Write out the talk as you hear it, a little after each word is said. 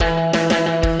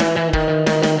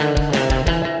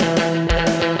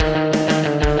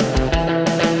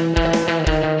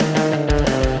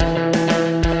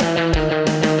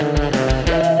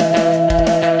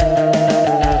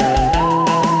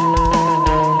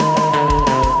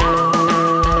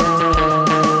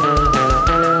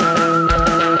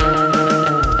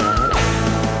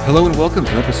Hello and welcome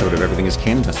to an episode of Everything is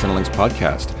Canon, a Cinelinx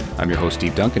podcast. I'm your host,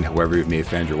 Steve Duncan. However you may have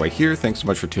found your way here, thanks so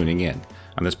much for tuning in.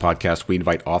 On this podcast, we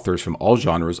invite authors from all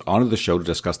genres onto the show to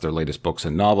discuss their latest books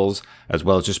and novels, as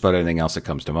well as just about anything else that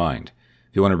comes to mind.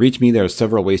 If you want to reach me, there are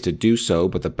several ways to do so,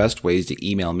 but the best way is to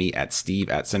email me at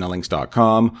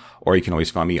steve@cinelinx.com, or you can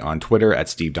always find me on Twitter at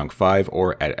stevedunk5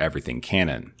 or at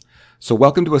everythingcanon. So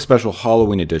welcome to a special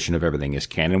Halloween edition of Everything is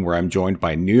Canon, where I'm joined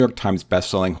by New York Times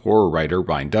bestselling horror writer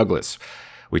Ryan Douglas.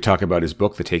 We talk about his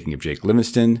book, The Taking of Jake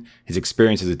Livingston, his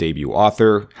experience as a debut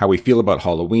author, how we feel about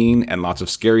Halloween, and lots of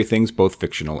scary things, both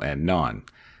fictional and non.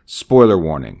 Spoiler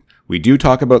warning. We do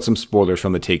talk about some spoilers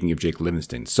from The Taking of Jake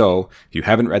Livingston, so if you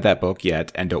haven't read that book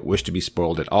yet and don't wish to be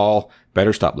spoiled at all,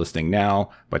 better stop listening now,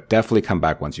 but definitely come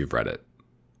back once you've read it.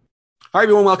 Hi,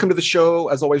 everyone. Welcome to the show.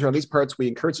 As always, around these parts, we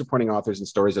encourage supporting authors and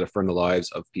stories that affirm the lives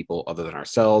of people other than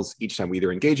ourselves. Each time we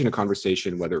either engage in a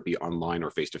conversation, whether it be online or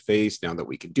face-to-face, now that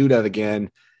we can do that again.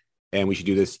 And we should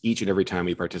do this each and every time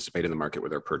we participate in the market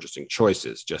with our purchasing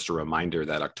choices. Just a reminder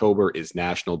that October is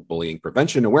National Bullying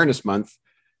Prevention Awareness Month.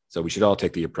 So we should all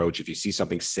take the approach, if you see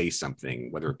something, say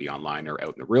something, whether it be online or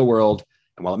out in the real world.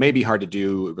 And while it may be hard to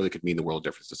do, it really could mean the world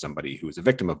difference to somebody who is a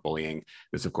victim of bullying.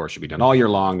 This, of course, should be done all year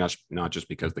long, not just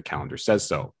because the calendar says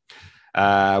so.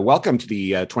 Welcome to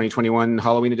the 2021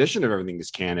 Halloween edition of Everything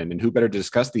is Canon. And who better to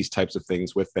discuss these types of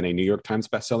things with than a New York Times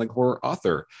bestselling horror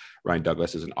author? Ryan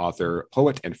Douglas is an author,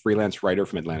 poet, and freelance writer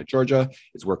from Atlanta, Georgia.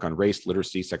 His work on race,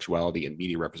 literacy, sexuality, and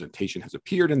media representation has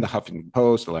appeared in the Huffington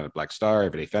Post, Atlanta Black Star,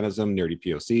 Everyday Feminism, Nerdy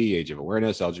POC, Age of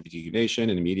Awareness, LGBTQ Nation,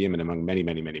 and Medium, and among many,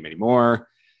 many, many, many more.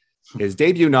 His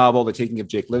debut novel, The Taking of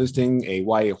Jake Livingston, a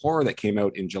YA horror that came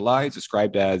out in July, is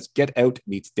described as Get Out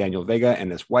meets Daniel Vega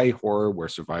and this YA horror where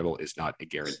survival is not a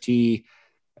guarantee.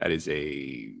 That is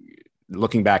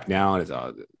looking back now, it is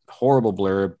a horrible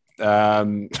blurb. But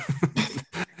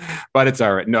it's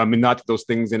all right. No, I mean, not that those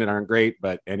things in it aren't great,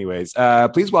 but anyways,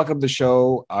 please welcome to the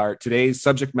show our today's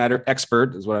subject matter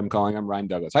expert is what I'm calling him, Ryan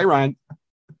Douglas. Hi, Ryan.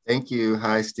 Thank you.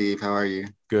 Hi, Steve. How are you?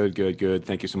 Good.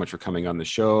 Thank you so much for coming on the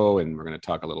show. And we're going to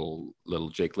talk a little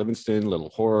Jake Livingston, little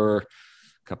horror, a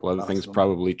couple other things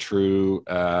probably true.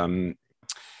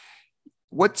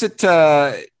 What's it?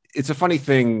 It's a funny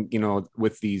thing,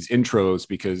 with these intros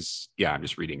because, I'm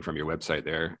just reading from your website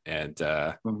there. And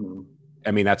I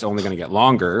mean, that's only going to get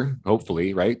longer,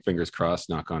 hopefully, right? Fingers crossed,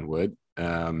 knock on wood.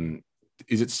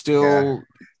 Is it still... Yeah.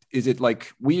 Is it like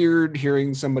weird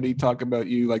hearing somebody talk about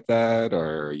you like that,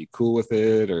 or are you cool with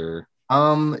it? Or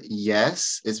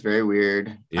yes, it's very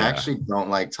weird. Yeah. I actually don't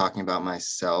like talking about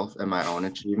myself and my own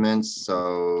achievements,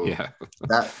 so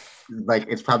that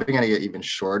it's probably gonna get even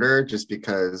shorter just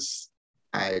because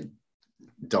I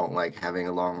don't like having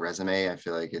a long resume. I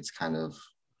feel like it's kind of,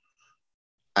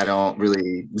 I don't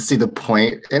really see the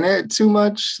point in it too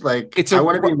much. I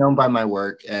want to be known by my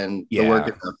work, and the work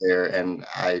is up there, and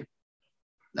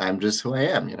I'm just who I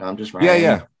am, I'm just Ryan.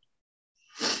 Yeah.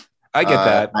 I get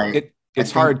that.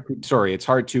 It's hard. Sorry, it's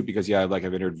hard too because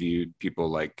I've interviewed people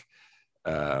like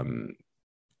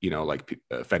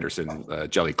Fenderson,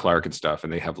 Jelly Clark and stuff,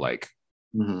 and they have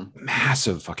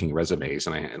massive fucking resumes,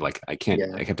 and I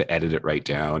can't. I have to edit it right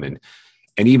down, and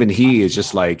even he is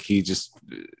just he just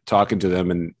talking to them,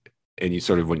 and you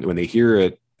sort of when they hear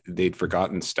it, they'd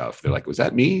forgotten stuff. They're like, was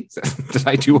that me? Did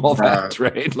I do all that?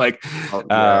 Right?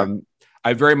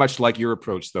 I very much like your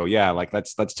approach though. Yeah.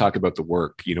 Let's talk about the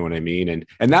work, you know what I mean?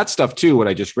 And that stuff too, what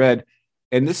I just read.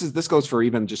 And this goes for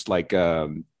even just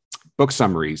book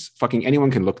summaries. Fucking anyone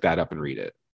can look that up and read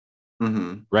it.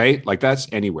 Mm-hmm. Right? That's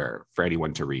anywhere for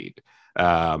anyone to read.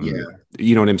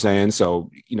 You know what I'm saying?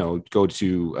 So, go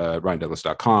to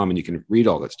RyanDouglas.com and you can read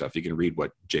all that stuff. You can read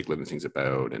what Jake Livingston's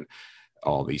about and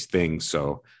all these things.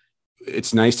 So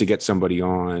it's nice to get somebody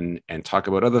on and talk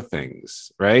about other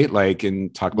things, right?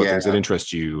 And talk about things that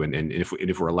interest you. And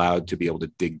if we're allowed to be able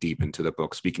to dig deep into the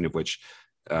book, speaking of which,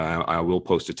 I will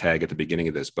post a tag at the beginning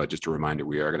of this, but just a reminder,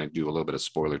 we are going to do a little bit of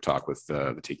spoiler talk with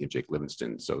The Taking of Jake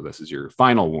Livingston. So this is your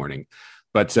final warning,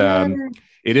 but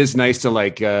it is nice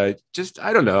to just,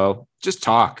 I don't know, just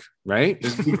talk, right?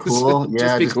 Just be cool.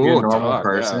 just be cool. Be a normal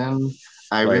person. Yeah.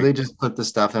 I really just put the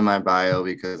stuff in my bio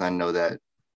because I know that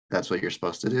that's what you're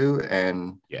supposed to do.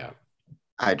 And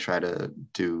I try to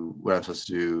do what I'm supposed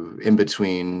to do in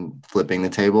between flipping the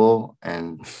table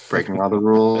and breaking all the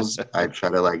rules. I try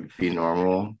to be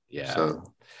normal. Yeah. So,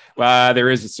 well, there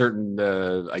is a certain,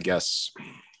 I guess,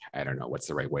 I don't know what's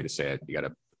the right way to say it. You got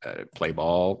to play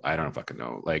ball. I don't fucking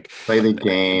know. Play the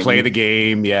game. Play the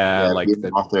game. Yeah. Do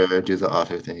the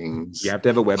author things. You have to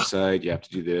have a website. You have to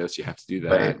do this. You have to do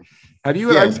that. Right. Have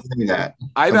you?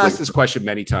 I've asked this question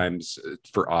many times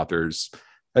for authors.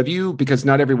 Have you, because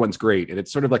not everyone's great, and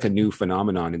it's sort of like a new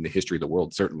phenomenon in the history of the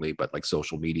world, certainly, but like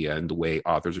social media and the way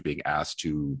authors are being asked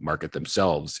to market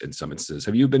themselves in some instances.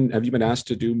 Have you been asked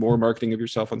to do more marketing of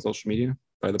yourself on social media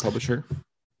by the publisher?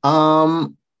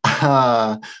 Um,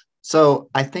 so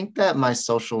I think that my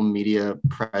social media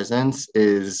presence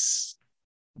is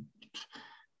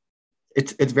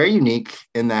it's very unique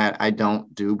in that I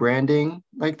don't do branding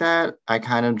like that. I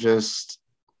kind of just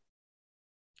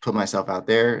put myself out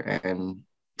there and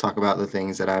talk about the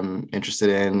things that I'm interested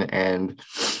in and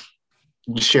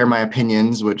share my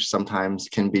opinions, which sometimes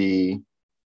can be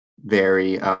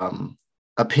very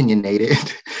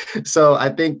opinionated. So I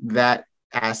think that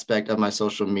aspect of my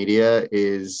social media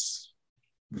is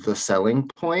the selling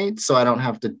point. So I don't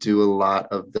have to do a lot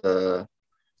of the,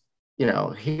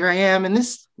 here I am in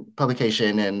this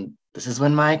publication and this is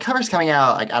when my cover's coming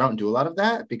out. Like I don't do a lot of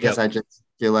that because I just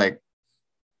feel like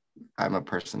I'm a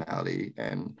personality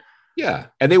and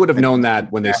they would have known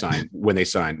that when they signed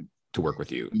to work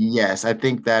with you. Yes, I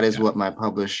think that is what my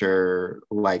publisher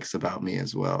likes about me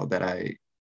as well, that I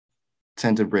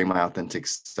tend to bring my authentic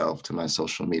self to my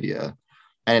social media.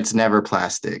 And it's never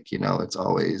plastic, it's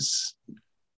always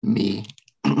me.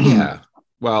 Yeah.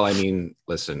 Well, I mean,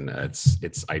 listen,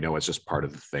 it's I know it's just part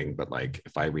of the thing, but like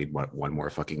if I read one more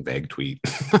fucking vague tweet,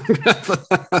 publishing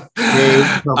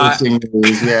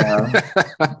news,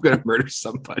 I'm gonna murder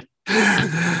somebody.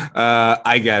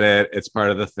 I get it. It's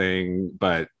part of the thing,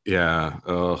 but yeah.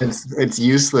 It's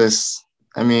useless.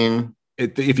 I mean,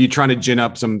 if you're trying to gin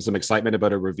up some excitement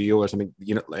about a reveal or something,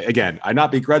 again, I'm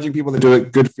not begrudging people that do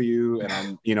it. Good for you,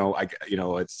 and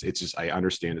it's just I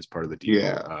understand it's part of the deal.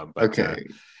 Yeah. But okay.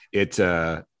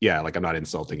 Like I'm not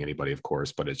insulting anybody, of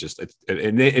course, but it's just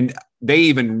and they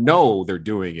even know they're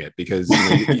doing it because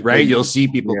right, you'll see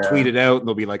people tweet it out and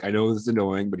they'll be like, I know this is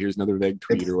annoying, but here's another vague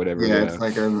tweet or whatever. It's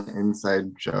like an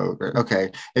inside joke.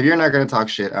 Okay, if you're not going to talk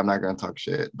shit, I'm not going to talk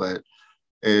shit, but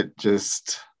it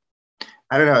just,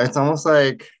 I don't know, it's almost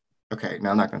like, okay,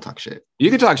 no, I'm not going to talk shit. You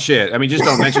can talk shit. I mean, just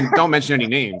don't mention any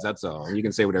names. That's all. You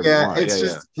can say whatever you want.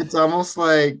 It's almost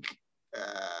like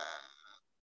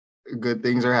good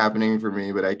things are happening for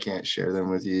me, but I can't share them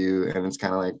with you. And it's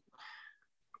kind of like,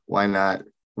 why not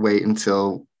wait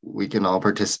until we can all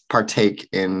partake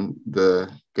in the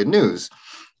good news?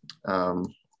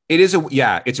 It's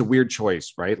a weird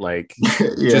choice, right? Like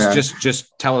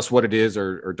just tell us what it is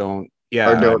or don't.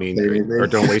 Yeah, or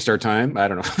don't waste our time. I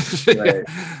don't know. Right.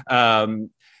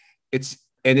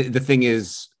 The thing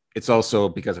is, it's also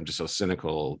because I'm just so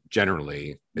cynical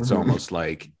generally, it's almost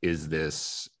like,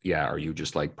 are you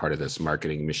just like part of this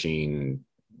marketing machine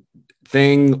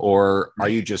thing, or are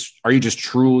you just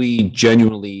truly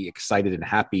genuinely excited and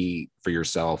happy for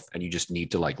yourself and you just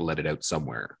need to like let it out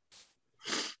somewhere?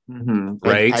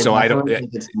 Right. So I don't think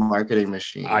it's a marketing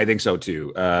machine. I think so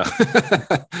too.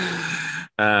 But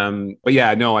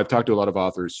yeah, no, I've talked to a lot of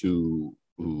authors who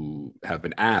have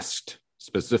been asked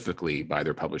specifically by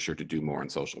their publisher to do more on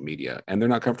social media, and they're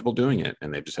not comfortable doing it.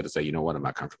 And they've just had to say, you know what, I'm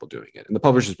not comfortable doing it. And the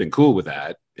publisher's been cool with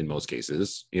that in most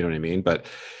cases, you know what I mean? But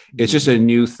it's just a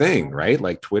new thing, right?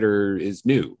 Like Twitter is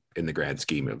new in the grand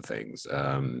scheme of things.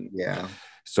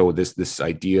 So this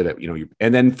idea that,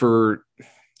 and then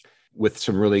with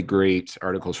some really great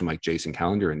articles from like Jason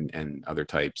Callender and other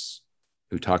types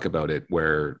who talk about it,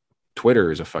 where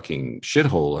Twitter is a fucking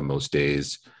shithole on most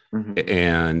days.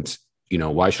 And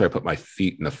why should I put my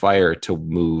feet in the fire to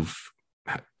move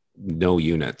no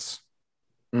units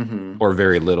or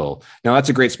very little? Now that's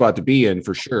a great spot to be in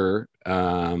for sure.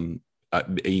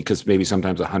 Because maybe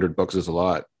sometimes 100 books is a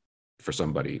lot for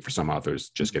some authors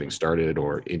just getting started,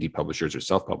 or indie publishers or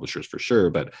self-publishers for sure.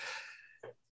 But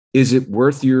is it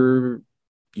worth your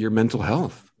mental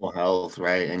health?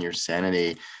 Right. And your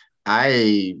sanity.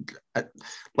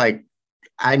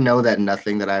 I know that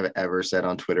nothing that I've ever said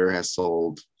on Twitter has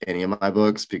sold any of my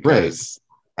books because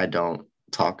I don't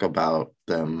talk about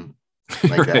them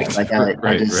like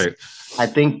that. I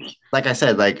think, like I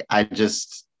said, like I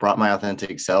just brought my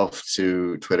authentic self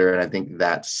to Twitter, and I think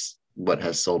that's what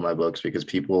has sold my books, because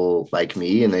people like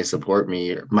me and they support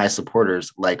me. My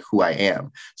supporters like who I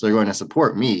am, so they're going to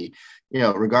support me,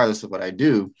 regardless of what I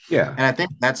do. Yeah. And I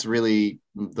think that's really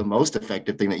the most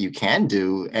effective thing that you can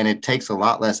do. And it takes a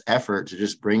lot less effort to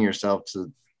just bring yourself to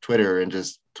Twitter and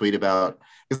just tweet about,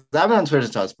 because I've been on Twitter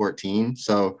since I was 14.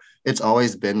 So it's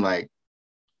always been like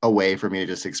a way for me to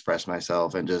just express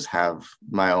myself and just have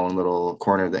my own little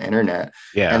corner of the internet.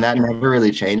 Yeah. And that never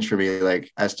really changed for me.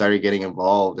 Like I started getting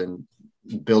involved in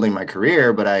building my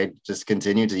career, but I just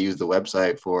continued to use the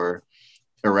website for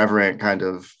irreverent kind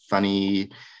of funny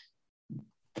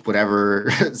whatever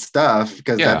stuff,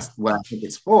 because that's what I think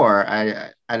it's for.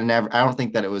 I don't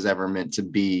think that it was ever meant to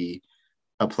be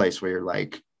a place where you're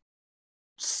like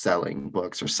selling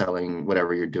books or selling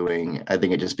whatever you're doing. I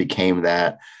think it just became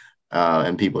that,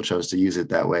 and people chose to use it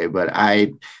that way. But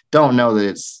I don't know that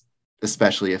it's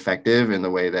especially effective in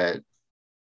the way that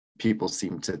people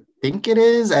seem to think it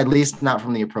is, at least not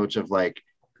from the approach of like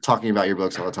talking about your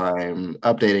books all the time,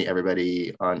 updating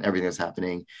everybody on everything that's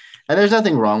happening. And there's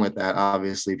nothing wrong with that.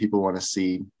 Obviously, people want to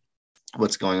see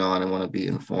what's going on and want to be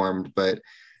informed, but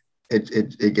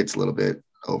it gets a little bit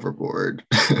overboard.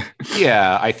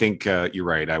 Yeah, I think you're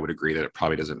right. I would agree that it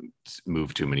probably doesn't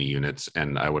move too many units.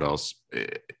 And I would also,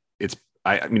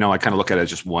 I kind of look at it as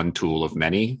just one tool of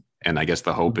many. And I guess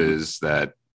the hope is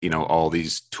that, all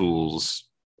these tools,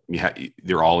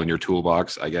 they're all in your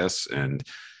toolbox, I guess. And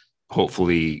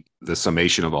hopefully the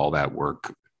summation of all that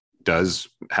work does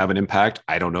have an impact.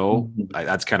 I don't know.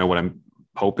 That's kind of what I'm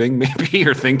hoping maybe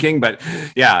or thinking, but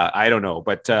yeah, I don't know.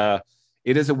 But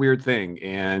it is a weird thing.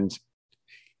 And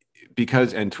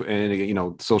because, and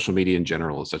social media in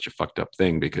general is such a fucked up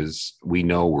thing, because we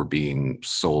know we're being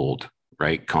sold,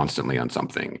 right, constantly on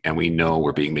something, and we know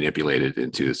we're being manipulated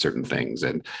into certain things,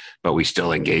 but we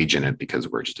still engage in it because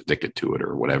we're just addicted to it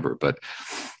or whatever. But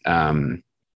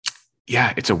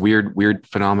yeah, it's a weird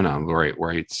phenomenon, right?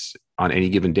 Where it's on any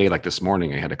given day, like this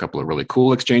morning, I had a couple of really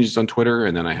cool exchanges on Twitter,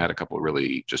 and then I had a couple of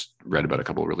read about a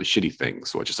couple of really shitty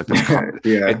things. So it's just like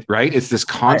this, right? It's this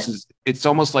constant. It's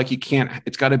almost like you can't.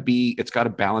 It's got to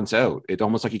balance out. It's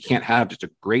almost like you can't have just a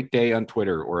great day on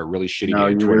Twitter or a really shitty day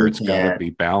on Twitter. Really, it's got to be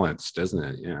balanced, doesn't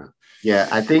it? Yeah. Yeah,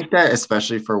 I think that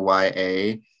especially for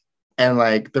YA, and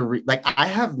like I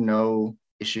have no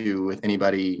issue with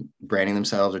anybody branding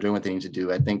themselves or doing what they need to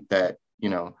do. I think that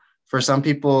for some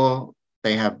people,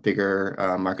 they have bigger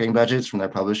marketing budgets from their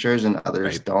publishers and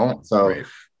others don't. So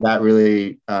that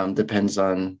really depends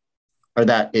on, or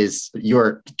that is,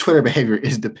 your Twitter behavior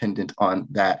is dependent on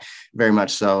that very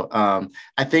much so.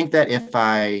 I think that if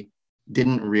I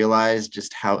didn't realize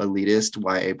just how elitist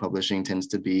YA publishing tends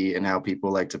to be and how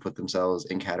people like to put themselves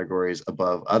in categories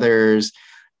above others,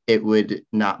 it would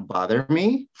not bother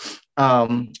me.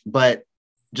 But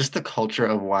just the culture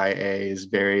of YA is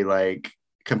very like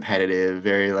competitive,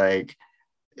 very like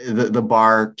the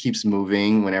bar keeps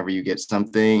moving whenever you get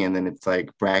something, and then it's like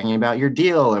bragging about your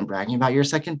deal and bragging about your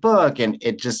second book, and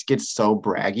it just gets so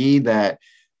braggy that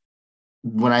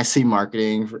when I see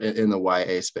marketing in the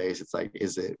YA space, it's like,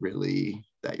 is it really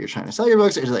that you're trying to sell your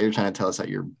books, or is it that you're trying to tell us that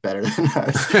you're better than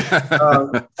us?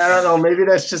 I don't know. Maybe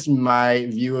that's just my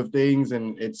view of things,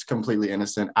 and it's completely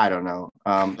innocent. I don't know.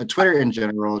 Twitter in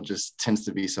general just tends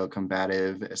to be so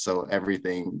combative, so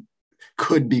everything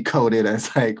could be coded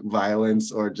as like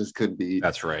violence, or just could be.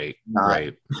 That's right. Not,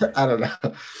 right. I don't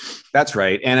know. That's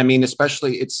right. And I mean,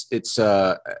 especially it's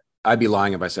I'd be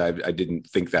lying if I said I didn't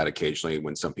think that occasionally,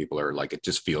 when some people are like, it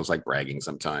just feels like bragging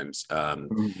sometimes.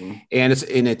 And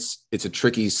it's a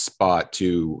tricky spot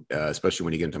too, especially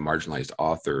when you get into marginalized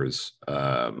authors,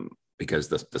 because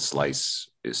the slice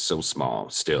is so small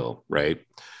still, right?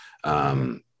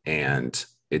 And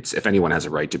it's, if anyone has a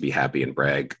right to be happy and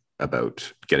brag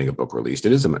about getting a book released,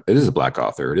 it is a Black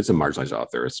author, it is a marginalized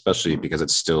author, especially because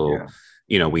it's still,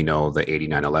 we know the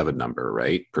 89-11 number,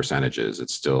 right? Percentages,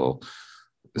 it's still.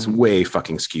 It's way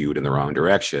fucking skewed in the wrong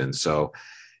direction. So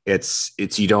it's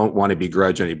you don't want to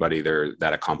begrudge anybody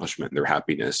that accomplishment and their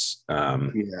happiness.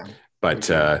 But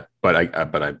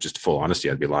I'm just full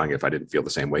honesty, I'd be lying if I didn't feel the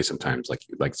same way sometimes.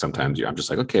 Like sometimes I'm just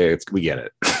like, okay, we get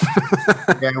it.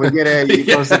 Yeah, we get it.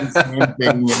 You posted the same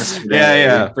thing yesterday.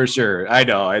 Yeah, for sure. I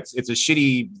know it's a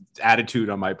shitty attitude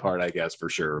on my part, I guess, for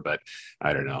sure. But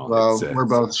I don't know. Well, we're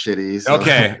both shitty. So.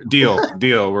 Okay, deal.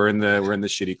 We're in the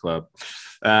shitty club.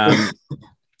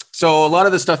 So a lot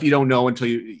of the stuff you don't know until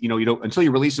until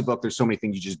you release a book. There's so many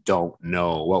things you just don't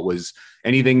know. What was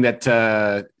anything that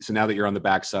so now that you're on the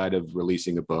backside of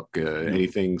releasing a book,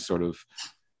 anything sort of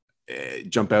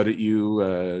jump out at you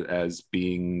as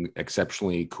being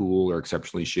exceptionally cool or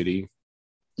exceptionally shitty?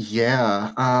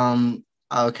 Yeah.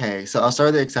 Okay. So I'll start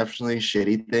with the exceptionally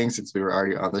shitty thing, since we were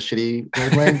already on the shitty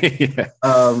wavelength.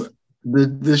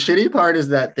 The shitty part is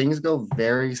that things go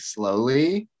very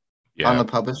slowly on the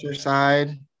publisher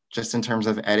side, just in terms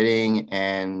of editing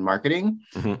and marketing.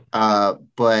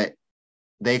 But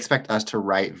they expect us to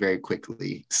write very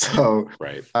quickly. So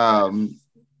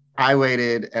I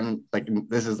waited, and like,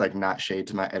 this is like not shade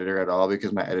to my editor at all,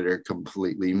 because my editor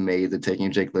completely made The Taking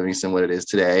of Jake Livingston what it is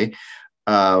today.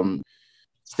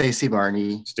 Stacey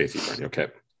Barney. Okay.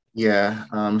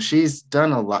 Yeah. She's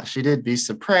done a lot. She did Beasts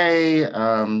of Prey.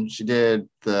 She did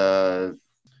the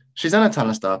she's done a ton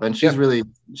of stuff, and she's really,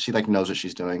 she like knows what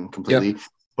she's doing completely.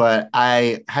 But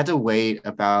I had to wait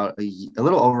about a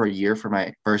little over a year for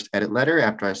my first edit letter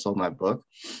after I sold my book.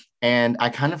 And I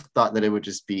kind of thought that it would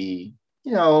just be,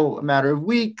 a matter of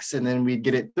weeks, and then we'd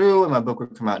get it through and my book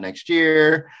would come out next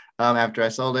year after I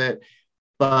sold it.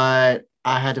 But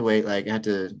I had to wait, I had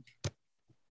to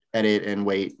edit and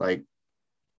wait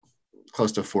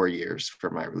close to 4 years for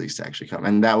my release to actually come.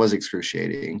 And that was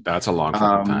excruciating. That's a long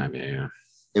fucking time. Yeah.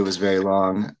 It was very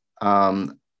long.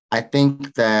 I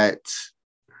think that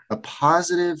a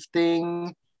positive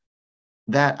thing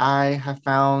that I have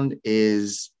found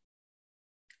is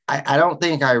I don't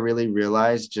think I really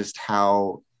realized just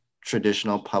how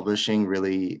traditional publishing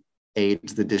really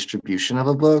aids the distribution of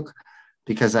a book,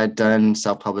 because I'd done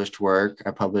self-published work.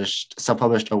 I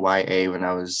self-published a YA when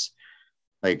I was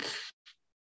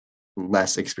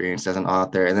less experienced as an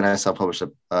author, and then I self-published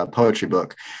a poetry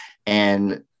book.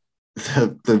 And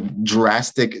the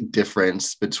drastic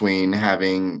difference between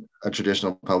having a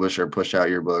traditional publisher push out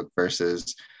your book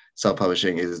versus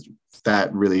self-publishing is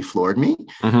that really floored me.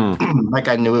 Mm-hmm.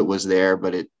 I knew it was there,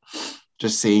 but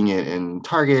just seeing it in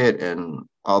Target and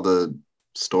all the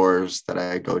stores that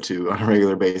I go to on a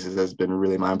regular basis has been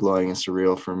really mind-blowing and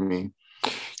surreal for me.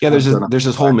 Yeah, there's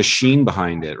this whole machine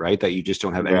behind it, right? That you just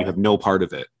don't have, and you have no part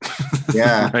of it.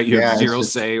 Yeah, right. You have zero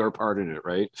say or part in it,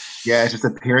 right? Yeah, it's just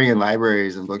appearing in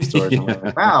libraries and bookstores. I'm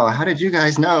like, wow, how did you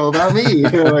guys know about me?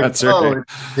 That's right.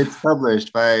 It's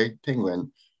published by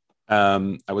Penguin.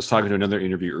 I was talking to another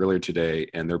interview earlier today,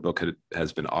 and their book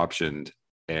has been optioned,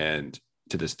 and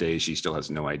to this day, she still has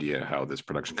no idea how this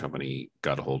production company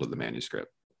got a hold of the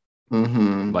manuscript.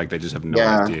 Mm-hmm. They just have no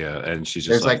idea, and she's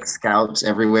just there's scouts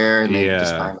everywhere, and they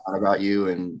just find out about you,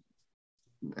 and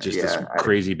just this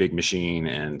crazy big machine.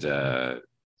 And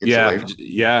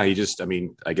he just,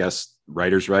 I guess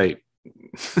writers write,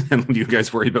 and you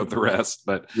guys worry about the rest.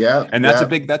 But and that's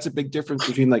a big difference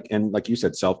between and like you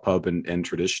said, self-pub and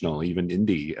traditional, even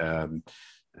indie.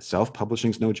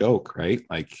 Self-publishing's no joke, right?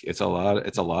 It's a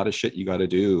lot of shit you got to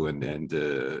do, and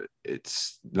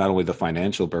it's not only the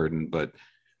financial burden, but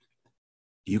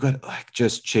you got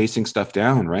just chasing stuff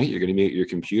down, right? You're going to be at your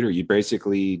computer. You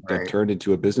basically have turned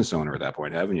into a business owner at that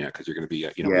point, haven't you? Because you're going to be,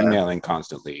 emailing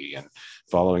constantly and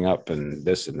following up and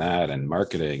this and that and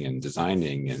marketing and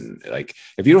designing. And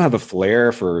if you don't have a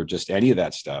flair for just any of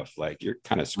that stuff, you're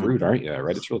kind of screwed, aren't you?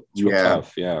 Right? It's real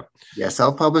tough. Yeah. Yeah.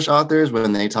 Self-published authors,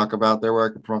 when they talk about their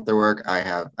work and promote their work,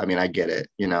 I get it,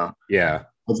 Yeah.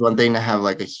 It's one thing to have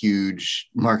a huge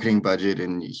marketing budget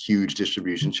and huge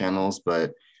distribution channels,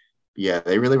 but yeah,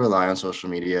 they really rely on social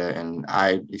media, and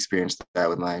I experienced that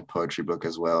with my poetry book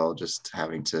as well. Just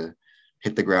having to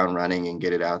hit the ground running and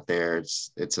get it out there.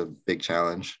 It's a big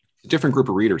challenge. A different group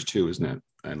of readers too, isn't it?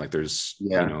 And there's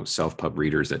self-pub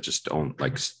readers that just don't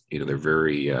they're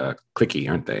very clicky,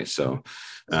 aren't they? So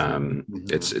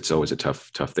it's always a tough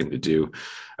thing to do.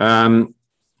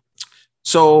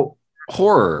 So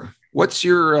horror.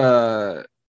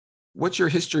 What's your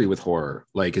history with horror?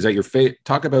 Is that your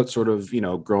talk about sort of,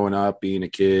 growing up, being a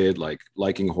kid,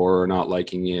 liking horror, not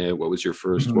liking it? What was your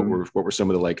first, mm-hmm. what were some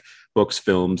of the books,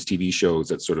 films, TV shows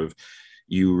that sort of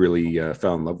you really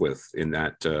fell in love with in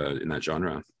that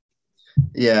genre?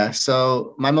 Yeah.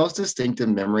 So my most distinctive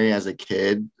memory as a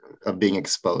kid of being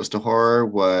exposed to horror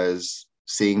was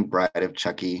seeing Bride of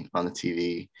Chucky on the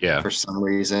TV. Yeah. For some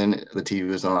reason, the TV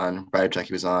was on, Bride of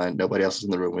Chucky was on, nobody else was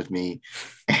in the room with me.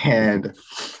 And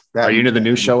are you into the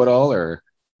new show at all, or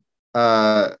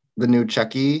the new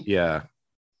Chucky? Yeah.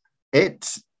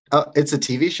 It's a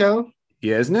TV show.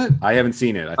 Yeah, isn't it? I haven't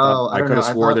seen it. I could have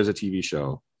swore there's a TV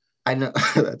show. I know.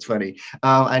 That's funny.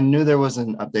 I knew there was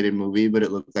an updated movie, but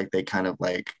it looked like they kind of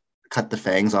cut the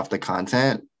fangs off the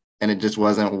content, and it just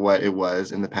wasn't what it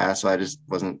was in the past. So I just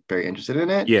wasn't very interested in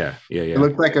it. Yeah. It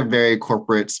looked like a very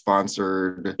corporate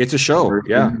sponsored. It's a show. Version.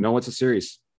 Yeah. No, it's a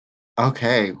series.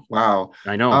 Okay. Wow.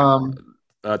 I know.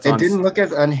 It didn't look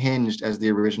as unhinged as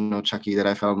the original Chucky that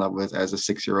I fell in love with as a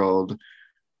 6-year-old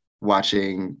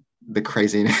watching the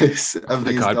craziness of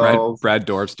these dolls. Brad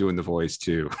Dorff's doing the voice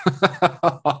too.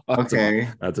 Okay.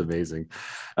 That's amazing.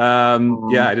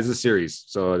 Yeah, it is a series.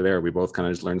 So we both kind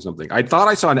of just learned something. I thought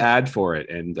I saw an ad for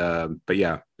it, and but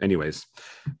yeah, anyways.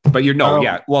 But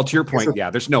well, to your point,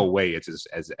 there's no way it's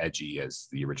as edgy as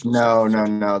the original. No.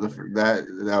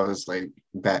 That was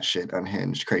batshit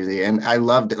unhinged crazy. And I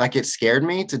loved it. It scared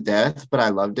me to death, but I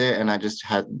loved it. And I just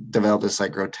had developed this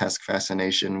grotesque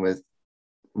fascination with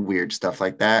weird stuff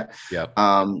like that. Yeah.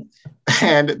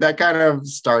 And that kind of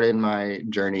started my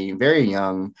journey very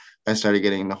young. I started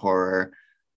getting into horror.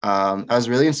 I was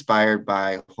really inspired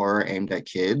by horror aimed at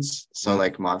kids. So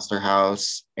like Monster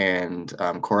House and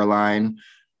Coraline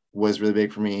was really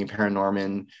big for me.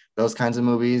 Paranorman, those kinds of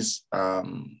movies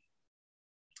probably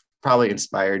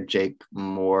inspired Jake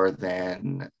more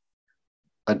than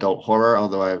adult horror,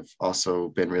 although I've also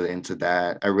been really into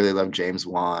that. I really love James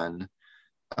Wan.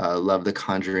 Love The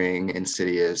Conjuring,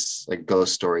 Insidious, like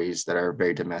ghost stories that are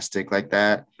very domestic like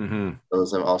that. Mm-hmm.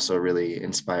 Those have also really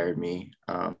inspired me.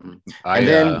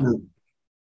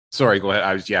 Sorry, go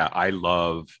ahead.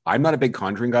 I'm not a big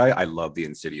Conjuring guy. I love the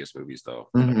Insidious movies though.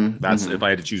 If I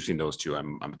had to choose between those two,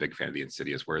 I'm a big fan of the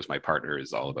Insidious, whereas my partner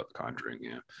is all about the Conjuring.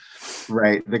 Yeah.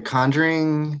 Right. The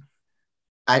Conjuring,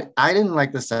 I didn't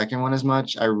like the second one as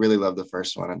much. I really loved the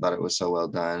first one. I thought it was so well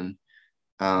done.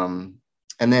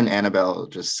 And then Annabelle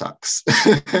just sucks.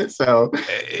 So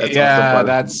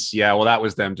that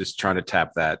was them just trying to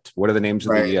tap that. What are the names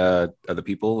of the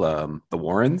people? The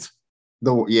Warrens.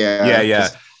 Yeah.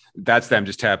 That's them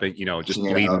just tapping, just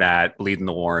bleeding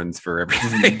the Warrens for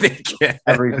everything they can.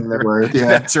 Everything they're worth. Yeah,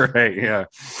 that's right. Yeah.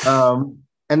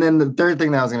 And then the third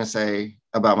thing that I was going to say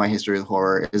about my history with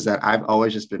horror is that I've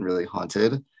always just been really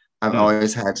haunted. I've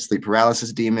always had sleep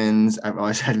paralysis demons. I've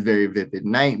always had very vivid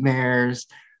nightmares.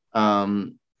 I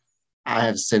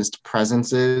have sensed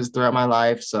presences throughout my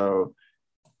life. So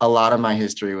a lot of my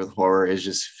history with horror is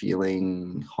just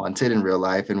feeling haunted in real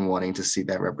life and wanting to see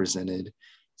that represented.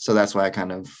 So that's why I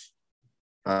kind of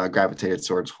gravitated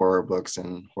towards horror books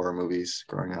and horror movies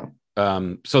growing up.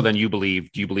 So then do you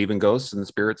believe in ghosts and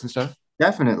spirits and stuff?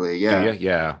 Definitely. Yeah.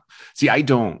 Yeah. See, I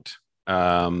don't.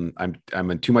 I'm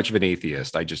too much of an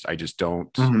atheist. I just don't.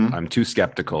 I'm too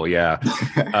skeptical. Yeah.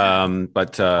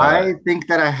 But I think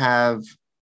that I have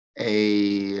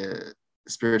a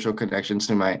spiritual connection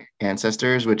to my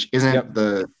ancestors, which isn't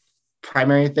the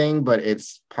primary thing, but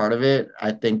it's part of it.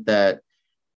 I think that,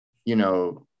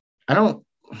 I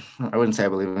wouldn't say I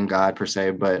believe in God per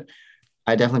se, but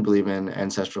I definitely believe in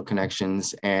ancestral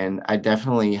connections. And I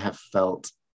definitely have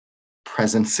felt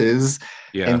presences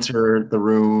enter the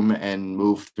room and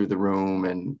move through the room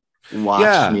and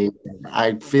watch me.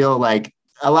 I feel like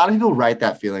a lot of people write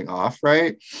that feeling off,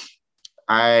 right?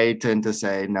 I tend to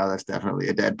say, no, that's definitely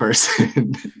a dead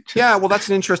person. Yeah, well, that's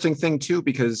an interesting thing too,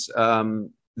 because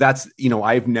that's,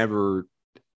 I've never,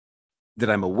 that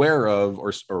I'm aware of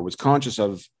or was conscious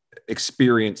of,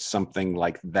 experienced something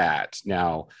like that.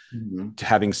 Now,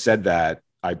 having said that,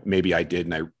 I did,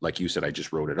 and I, like you said, I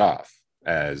just wrote it off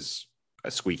as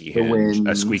a squeaky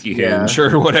hinge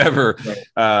or whatever.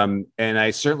 Right. And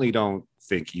I certainly don't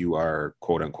think you are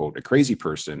quote unquote a crazy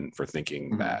person for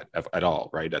thinking that at all,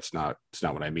 right? It's not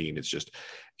what I mean. It's just,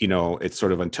 it's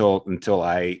sort of until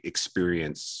I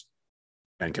experience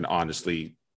and can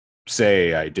honestly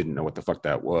say I didn't know what the fuck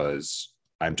that was,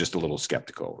 I'm just a little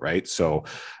skeptical, right? So,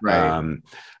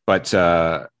 but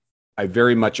I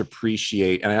very much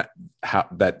appreciate how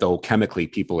that, though chemically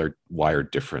people are wired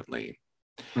differently.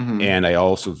 And I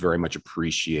also very much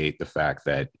appreciate the fact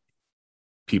that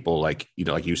people like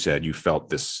you said, you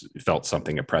felt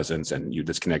something, a presence, and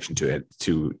this connection to it,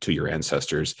 to your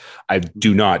ancestors. I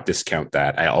do not discount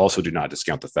that. I also do not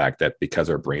discount the fact that because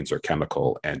our brains are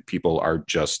chemical and people are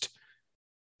just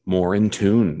more in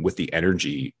tune with the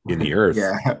energy in the earth,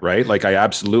 right? Like I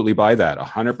absolutely buy that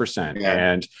 100%.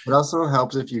 And it also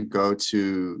helps if you go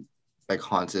to like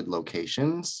haunted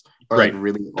locations or like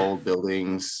really old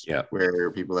buildings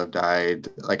where people have died.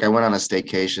 Like I went on a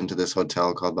staycation to this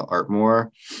hotel called the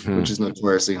Artmore, which is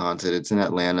notoriously haunted. It's in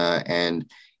Atlanta, and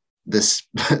the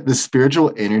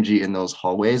spiritual energy in those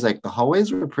hallways, like the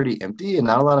hallways were pretty empty and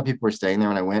not a lot of people were staying there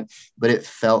when I went, but it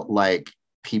felt like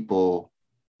people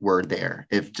were there.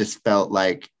 It just felt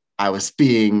like I was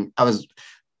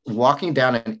walking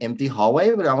down an empty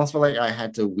hallway, but it almost felt like I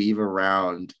had to weave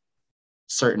around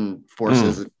certain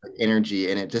forces of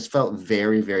energy, and it just felt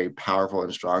very, very powerful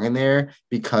and strong in there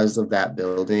because of that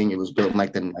building. It was built in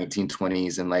like the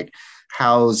 1920s and like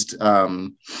housed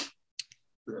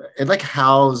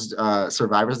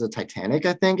survivors of the Titanic,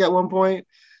 I think, at one point.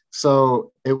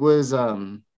 So it was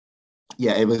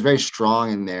it was very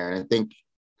strong in there. And I think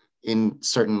in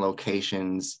certain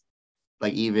locations,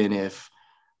 like even if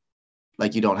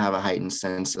like you don't have a heightened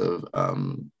sense of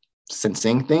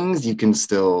sensing things, you can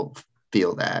still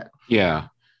feel that. Yeah.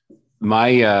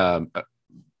 My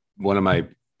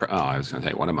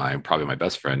probably my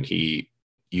best friend, he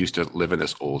used to live in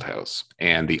this old house,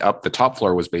 and the top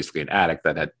floor was basically an attic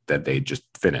that they just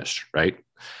finished, right?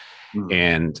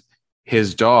 And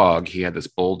his dog, he had this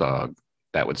bulldog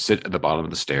that would sit at the bottom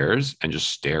of the stairs and just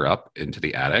stare up into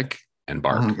the attic and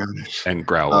bark and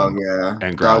growl. Oh yeah.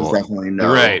 And growl. Dogs definitely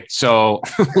know. Right. So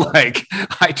like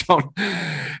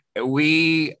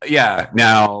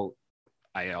now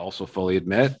I also fully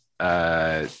admit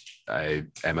I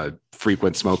am a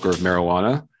frequent smoker of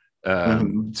marijuana.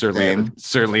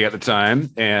 Certainly at the time.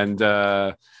 And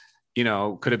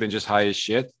could have been just high as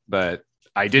shit, but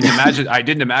I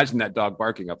didn't imagine that dog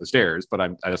barking up the stairs,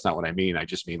 but that's not what I mean. I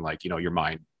just mean like, your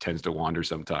mind tends to wander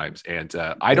sometimes. And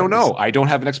I don't know. I don't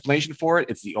have an explanation for it.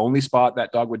 It's the only spot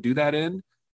that dog would do that in,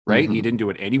 right? He didn't do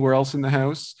it anywhere else in the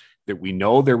house. That we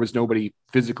know there was nobody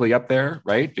physically up there,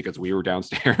 right? Because we were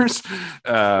downstairs.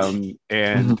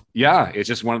 It's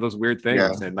just one of those weird things.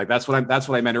 Yeah. And like, that's what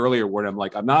I meant earlier, where I'm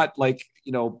like, I'm not like,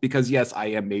 because yes, I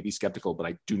am maybe skeptical, but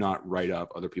I do not write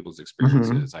up other people's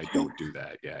experiences. I don't do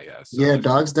that. Yeah. So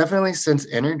dogs definitely sense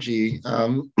energy.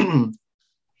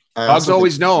 Dogs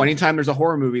always know. Anytime there's a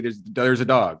horror movie, there's a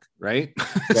dog, right?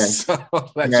 Yes. So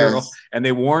that's and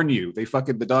they warn you.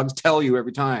 The dogs tell you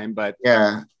every time. But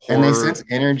and they sense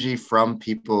energy from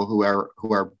people who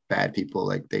are bad people.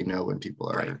 Like they know when people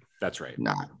are right. That's right.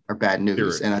 Not or bad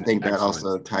news, and I think that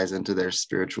also ties into their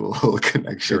spiritual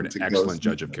connection. You're an excellent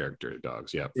judge of character,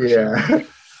 dogs. Yeah. Sure.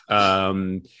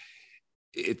 But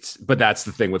that's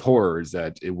the thing with horror, is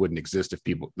that it wouldn't exist if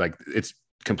people like it's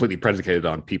completely predicated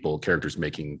on characters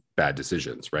making bad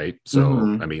decisions, right?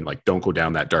 So I mean, like, don't go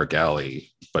down that dark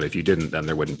alley, but if you didn't, then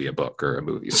there wouldn't be a book or a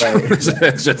movie. So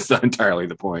it's just entirely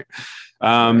the point.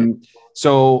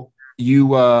 So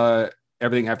you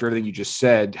after everything you just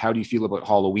said, how do you feel about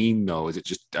Halloween though? Is it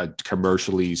just a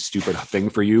commercially stupid thing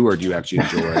for you, or do you actually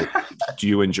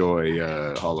enjoy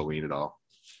Halloween at all?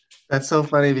 That's so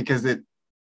funny because it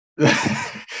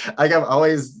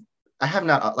I have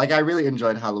not, like, I really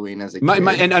enjoyed Halloween as a kid.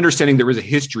 And understanding there is a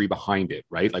history behind it,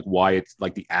 right? Like why it's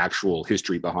like the actual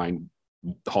history behind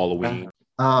Halloween.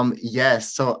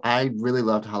 Yes. So I really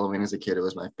loved Halloween as a kid. It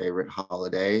was my favorite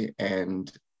holiday,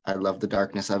 and I loved the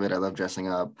darkness of it. I love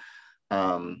dressing up.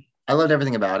 I loved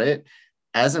everything about it.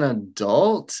 As an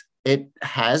adult, it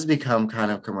has become kind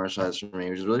of commercialized for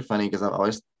me, which is really funny because I've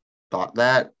always thought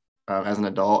that as an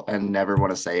adult and never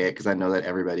want to say it because I know that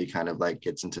everybody kind of like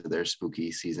gets into their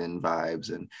spooky season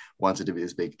vibes and wants it to be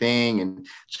this big thing and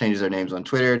changes their names on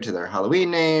Twitter to their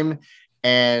Halloween name.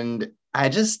 And I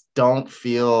just don't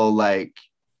feel like,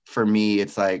 for me,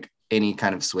 it's like any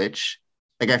kind of switch.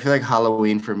 Like I feel like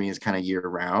Halloween for me is kind of year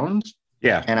round.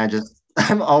 Yeah. And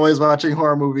I'm always watching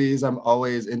horror movies. I'm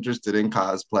always interested in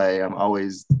cosplay. I'm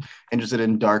always interested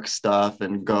in dark stuff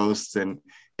and ghosts, and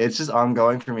it's just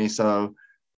ongoing for me. So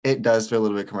it does feel a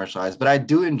little bit commercialized, but I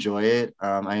do enjoy it.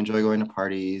 I enjoy going to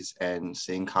parties and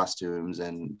seeing costumes,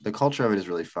 and the culture of it is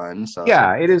really fun. So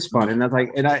yeah, it is fun. And that's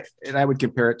like, and I would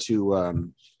compare it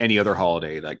to any other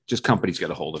holiday. Like just companies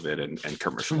get a hold of it and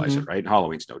commercialize it, right? And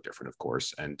Halloween's no different, of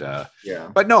course. And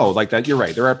but no, like that, you're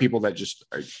right. There are people that just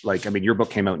are like, I mean, your book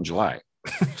came out in July.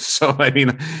 So I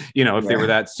mean, if they were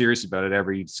that serious about it,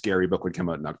 every scary book would come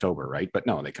out in October, right? But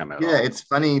no, they come out. Yeah, it's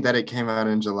funny that it came out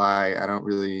in July.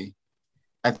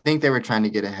 I think they were trying to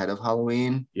get ahead of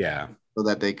Halloween. Yeah. So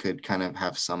that they could kind of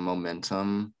have some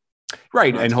momentum.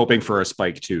 Right. And hoping for a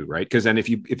spike too, right? Because then if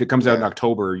it comes out in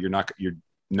October, you're not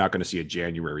going to see a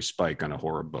January spike on a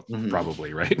horror book,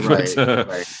 probably, right? Right.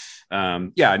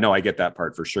 No, I get that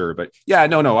part for sure. But yeah,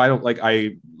 no, I don't like,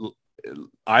 I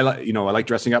like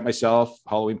dressing up myself.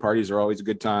 Halloween parties are always a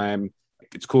good time.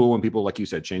 It's cool when people, like you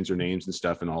said, change their names and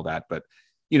stuff and all that. But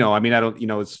I mean, I don't,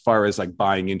 as far as like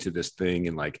buying into this thing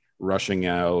and like rushing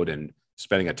out and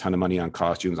spending a ton of money on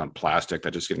costumes on plastic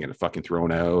that just getting it fucking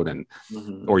thrown out, and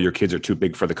or your kids are too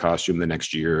big for the costume the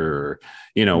next year,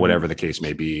 or whatever the case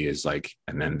may be, is like,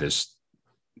 and then this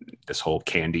whole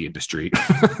candy industry.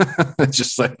 It's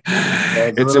just like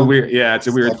it's a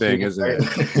weird thing, isn't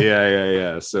it?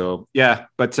 Yeah. So yeah,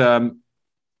 but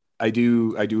I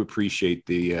do appreciate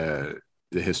the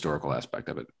historical aspect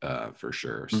of it for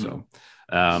sure. So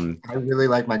I really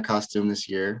like my costume this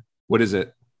year. What is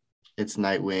it? It's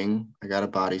Nightwing. I got a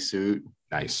bodysuit.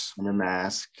 Nice. And a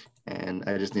mask, and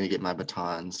I just need to get my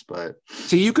batons. But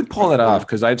so you could pull it off,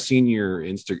 because I've seen your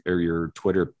Insta or your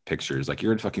Twitter pictures. Like,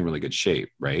 you're in fucking really good shape,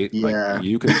 right? Yeah. Like,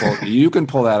 you can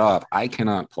pull that off. I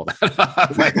cannot pull that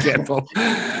off. I can't pull.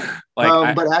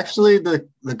 But actually,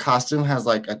 the costume has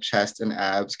like a chest and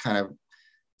abs kind of.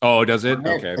 Oh, does it?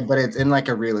 Okay. But it's in like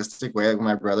a realistic way. Like, when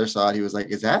my brother saw it, he was like,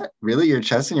 "Is that really your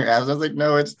chest and your abs?" I was like,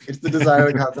 "No, it's the design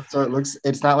of the costume." So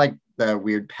it's not like the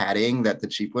weird padding that the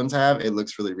cheap ones have. It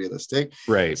looks really realistic.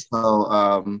 Right. So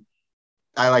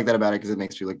I like that about it, because it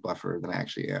makes me look buffer than I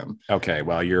actually am. Okay.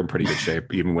 Well, you're in pretty good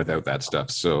shape even without that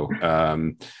stuff. So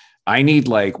I need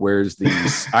like, where's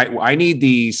these? I need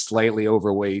the slightly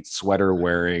overweight sweater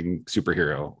wearing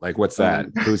superhero. Like, what's that?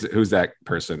 Who's that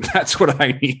person? That's what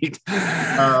I need.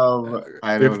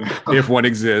 I don't know if one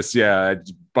exists. Yeah,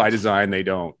 by design they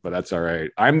don't, but that's all right.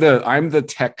 I'm the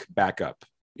tech backup.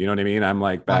 You know what I mean? I'm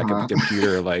like back at the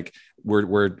computer, like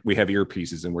we have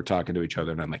earpieces and we're talking to each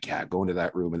other, and I'm like, yeah, go into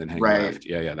that room and then hang left.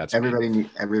 Yeah, that's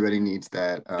everybody needs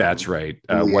that. That's right.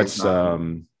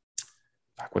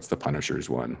 What's the Punisher's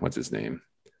one? What's his name?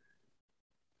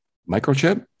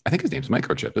 Microchip? I think his name's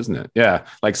Microchip, isn't it? Yeah,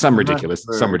 like some ridiculous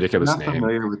name. Not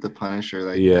familiar with the Punisher.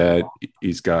 Like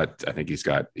he's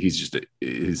just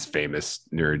his famous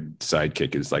nerd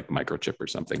sidekick is like Microchip or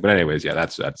something. But anyways, yeah,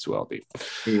 that's who I'll be.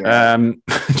 Yeah.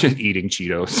 Just eating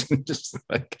Cheetos, just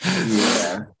like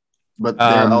But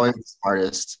they're always the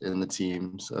smartest in the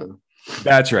team, so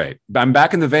that's right. I'm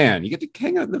back in the van. You get to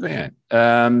hang out in the van.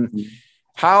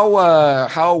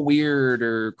 How weird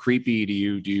or creepy do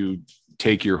you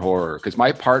take your horror? Because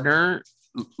my partner,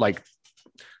 like,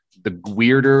 the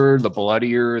weirder, the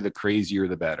bloodier, the crazier,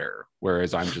 the better.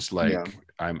 Whereas I'm just like,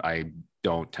 I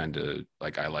don't tend to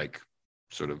like. I like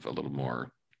sort of a little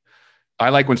more. I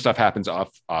like when stuff happens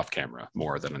off camera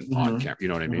more than on camera. You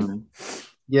know what I mean?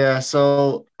 Yeah.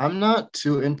 So I'm not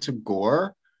too into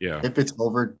gore. Yeah. If it's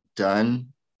overdone,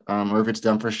 or if it's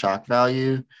done for shock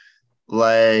value,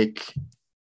 like.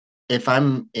 If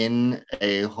I'm in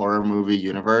a horror movie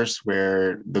universe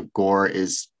where the gore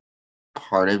is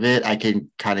part of it, I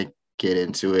can kind of get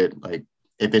into it. Like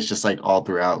if it's just like all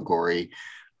throughout gory,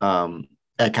 I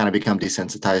kind of become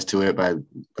desensitized to it by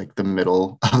like the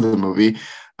middle of the movie.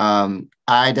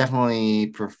 I definitely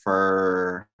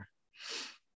prefer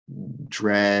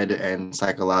dread and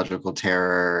psychological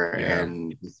terror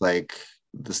and like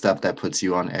the stuff that puts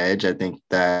you on edge. I think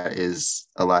that is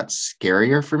a lot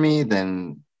scarier for me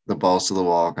than the balls to the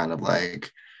wall kind of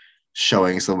like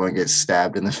showing someone get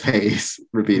stabbed in the face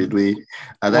repeatedly.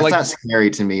 That's not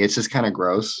scary to me. It's just kind of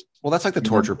gross. Well, that's like the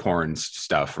torture porn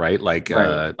stuff, right? Like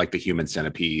the human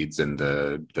centipedes and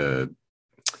the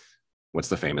what's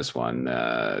the famous one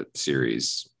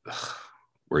series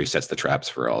where he sets the traps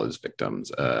for all his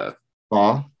victims? Saw?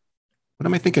 What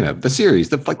am I thinking of? The series,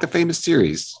 the famous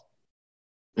series.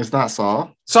 It's not Saw?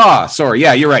 Saw, sorry.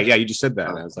 Yeah, you're right. Yeah, you just said that.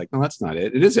 I was like, no, that's not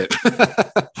it. It is it.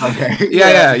 Okay.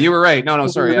 Yeah, you were right. No,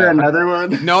 sorry. Is there another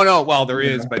one? No. Well, there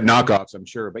is, but knockoffs, I'm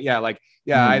sure. But yeah,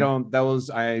 I don't, those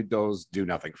do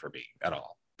nothing for me at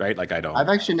all. Right? Like I don't. I've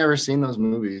actually never seen those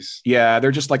movies. Yeah,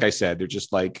 they're just like I said. They're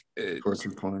just like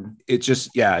torture porn. It's just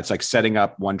it's like setting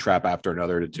up one trap after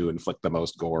another to inflict the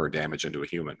most gore or damage into a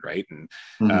human, right? And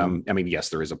I mean, yes,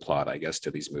 there is a plot, I guess,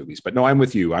 to these movies, but no, I'm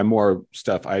with you. I'm more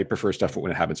stuff. I prefer stuff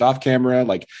when it happens off camera.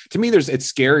 Like to me,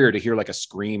 it's scarier to hear like a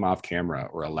scream off camera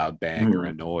or a loud bang or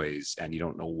a noise, and you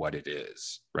don't know what it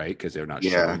is, right? Because they're not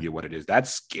showing you what it is.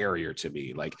 That's scarier to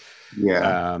me. Like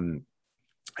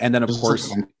and then of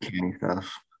course, uncanny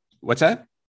stuff. What's that?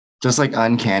 Just like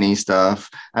uncanny stuff.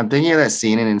 I'm thinking of that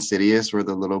scene in Insidious where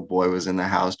the little boy was in the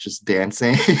house just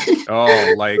dancing.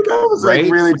 Oh, like that was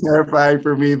like really terrifying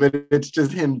for me, but it's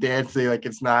just him dancing. Like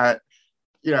it's not,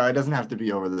 it doesn't have to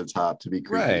be over the top to be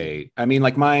creepy. Right. I mean,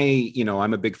 like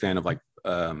I'm a big fan of like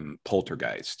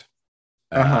Poltergeist.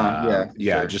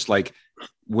 Sure. Just like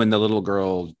when the little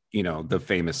girl, the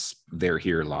famous "they're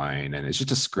here" line, and it's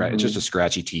just it's just a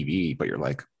scratchy TV, but you're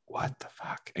like, what the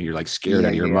fuck? And you're like scared out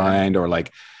of your mind, or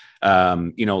like,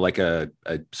 like a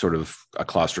sort of a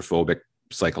claustrophobic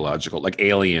psychological, like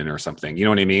Alien or something, you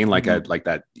know what I mean? Like like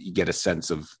that, you get a sense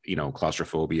of,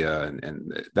 claustrophobia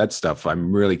and that stuff.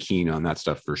 I'm really keen on that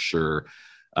stuff for sure.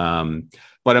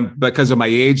 But because of my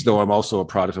age though, I'm also a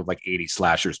product of like 80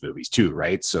 slashers movies too,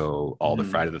 right? So all the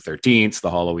Friday the 13th, the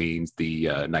Halloweens,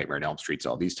 the Nightmare on Elm Streets,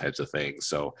 all these types of things.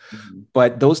 So,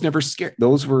 but those never scared.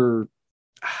 Those were,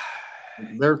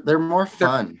 they're more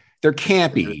fun. They're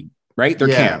campy, right? They're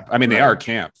camp. I mean, they are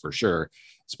camp for sure.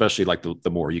 Especially like the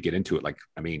more you get into it, like,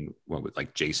 I mean, with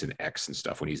like Jason X and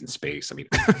stuff when he's in space. I mean,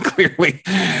 clearly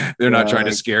they're not trying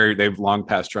to scare you. They've long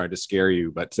past trying to scare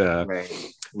you, but there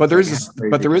is a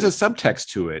subtext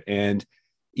to it. And,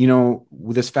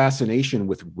 with this fascination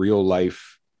with real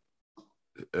life,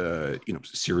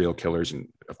 serial killers, and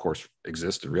of course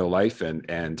exist in real life.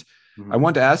 And I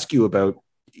wanted to ask you about,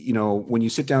 when you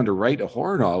sit down to write a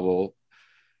horror novel,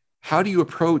 how do you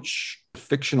approach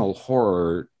fictional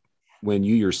horror when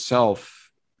you yourself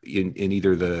in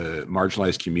either the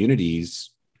marginalized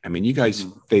communities? I mean, you guys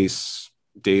face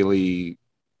daily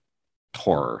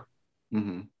horror.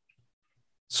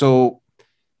 So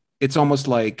it's almost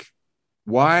like,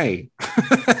 why?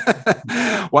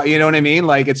 Why, you know what I mean?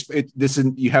 Like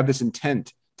you have this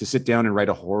intent to sit down and write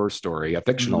a horror story, a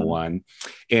fictional one.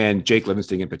 And Jake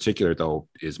Livingstone in particular, though,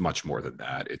 is much more than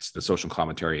that. It's the social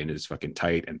commentary and is fucking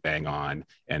tight and bang on.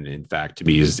 And in fact, to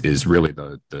me, is really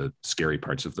the scary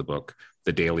parts of the book.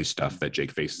 The daily stuff that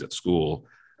Jake faces at school,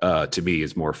 to me,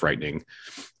 is more frightening.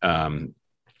 And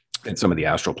some of the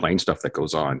astral plane stuff that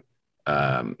goes on.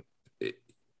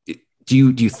 Do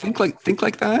you think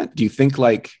like that? Do you think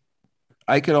like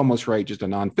I could almost write just a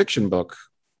nonfiction book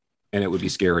and it would be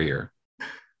scarier?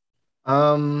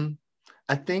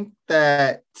 I think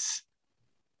that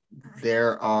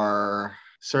there are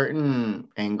certain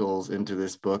angles into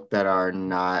this book that are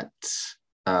not,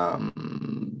 they're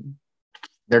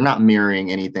not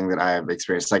mirroring anything that I have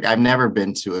experienced. Like, I've never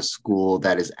been to a school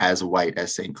that is as white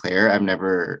as St. Clair. I've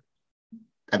never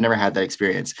had that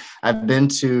experience. I've been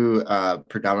to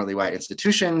predominantly white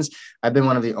institutions. I've been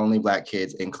one of the only Black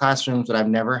kids in classrooms, but I've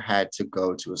never had to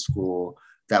go to a school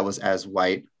that was as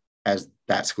white as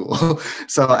that school.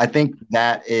 So I think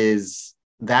that is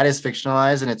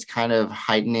fictionalized, and it's kind of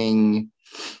heightening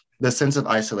the sense of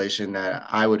isolation that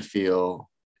I would feel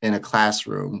in a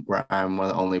classroom where I'm one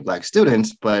of the only Black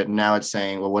students. But now it's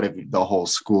saying, well, what if the whole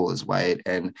school is white,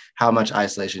 and how much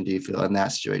isolation do you feel in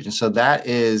that situation? So that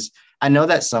is, I know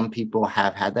that some people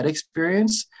have had that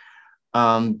experience,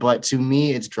 but to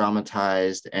me, it's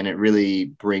dramatized, and it really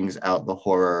brings out the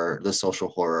horror, the social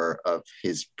horror of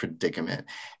his predicament.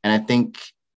 And I think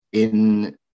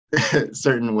in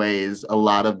certain ways, a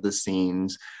lot of the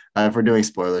scenes, if we're doing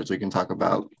spoilers, we can talk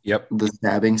about the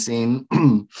stabbing scene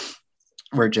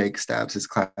where Jake stabs his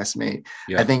classmate.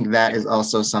 Yep. I think that is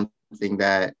also something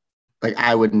that, like,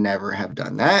 I would never have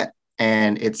done that.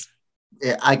 And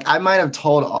I might have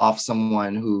told off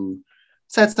someone who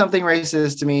said something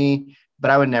racist to me, but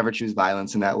I would never choose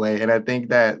violence in that way. And I think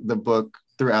that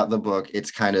throughout the book,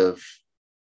 it's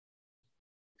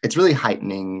really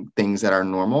heightening things that are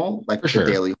normal, like the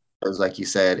daily horrors, like you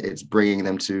said. It's bringing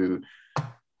them to,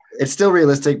 it's still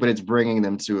realistic, but it's bringing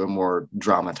them to a more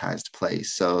dramatized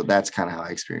place. So that's kind of how I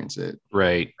experience it.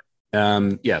 Right.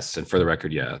 Yes, and for the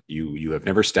record, you have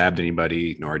never stabbed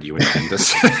anybody, nor do you intend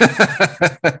this.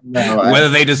 No, whether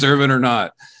they deserve it or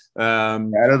not. I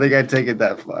don't think I'd take it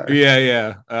that far.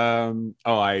 Yeah.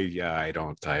 I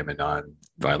don't. I am a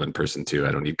non-violent person too.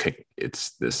 I don't need.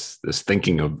 It's this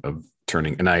thinking of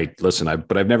turning. And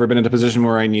but I've never been in a position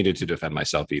where I needed to defend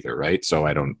myself either. Right. So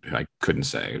I couldn't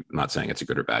say. I'm not saying it's a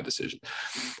good or bad decision.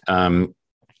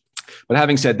 But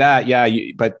having said that,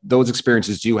 but those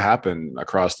experiences do happen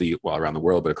around the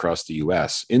world, but across the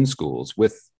US in schools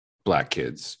with Black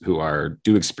kids who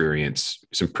do experience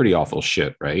some pretty awful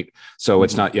shit, right? So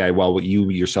it's not, well, you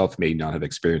yourself may not have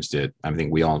experienced it. I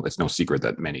think it's no secret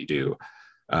that many do.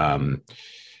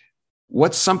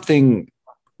 What's something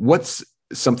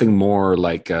more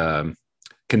like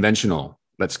conventional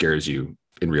that scares you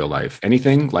in real life?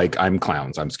 Anything? Like, I'm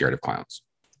scared of clowns.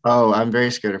 Oh, I'm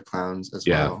very scared of clowns as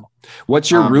well.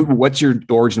 What's your root? What's your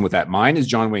origin with that? Mine is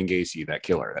John Wayne Gacy, that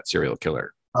serial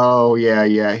killer. Oh,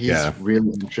 yeah. He's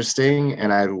really interesting,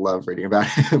 and I love reading about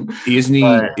him. Isn't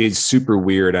he? Is super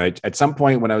weird. At some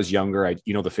point when I was younger,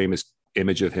 the famous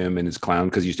image of him and his clown,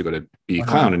 because he used to go to be a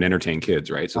clown and entertain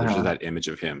kids, right? So there's just that image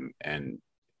of him, and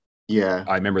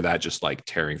I remember that just like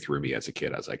tearing through me as a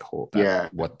kid. I was like,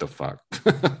 what the fuck?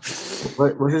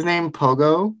 What was his name?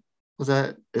 Pogo? Was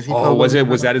that? Is he? Oh, Pogo?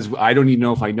 Was that his? I don't even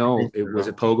know if I know. Was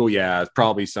it Pogo? Yeah, it's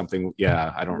probably something.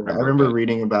 Yeah, I don't remember. I remember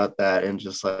reading about that and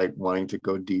just like wanting to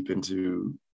go deep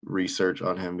into research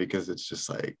on him, because it's just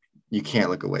like you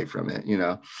can't look away from it.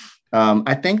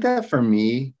 I think that for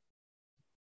me,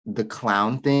 the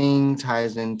clown thing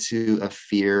ties into a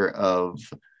fear of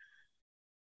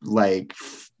like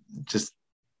just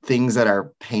things that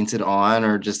are painted on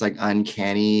or just like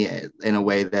uncanny in a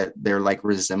way that they're like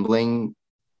resembling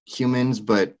humans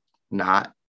but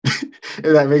not. If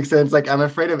that makes sense. Like, I'm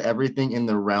afraid of everything in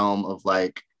the realm of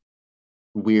like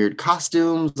weird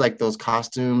costumes, like those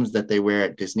costumes that they wear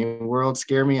at Disney World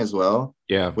scare me as well.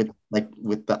 With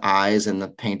the eyes and the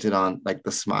painted on, like,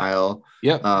 the smile.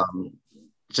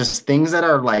 Just things that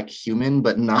are like human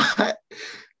but not.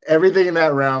 Everything in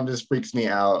that realm just freaks me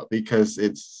out, because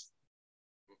it's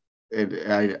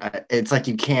like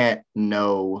you can't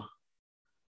know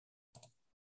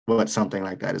what something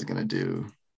like that is going to do.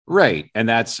 Right. And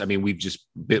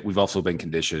we've also been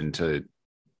conditioned to,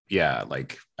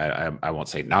 like, I won't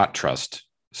say not trust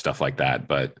stuff like that,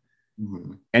 but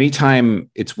anytime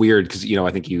it's weird, because,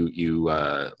 I think you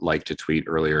liked to tweet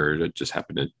earlier, just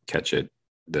happened to catch it,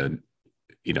 the,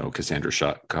 Cassandra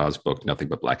Shaw's book, Nothing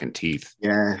But Blackened Teeth.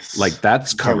 Yes. Like,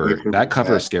 that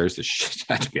cover scares the shit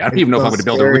out of me. I don't even know if I'm going to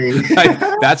build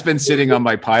a, that's been sitting on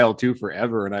my pile too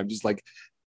forever. And I'm just like,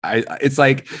 it's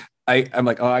like I'm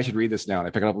like, oh, I should read this now. And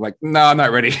I pick it up. I'm like, no, I'm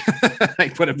not ready. I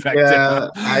put it back down.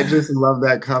 I just love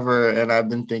that cover, and I've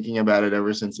been thinking about it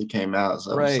ever since it came out.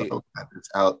 So right. I'm so glad it's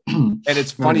out. And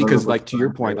it's funny because, like, to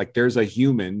your point, like, there's a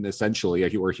human,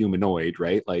 essentially, or humanoid,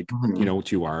 right? Like, you know,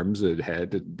 2 arms, a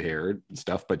head, and hair, and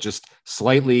stuff, but just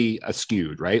slightly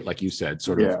askewed, right? Like you said,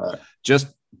 sort of just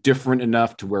different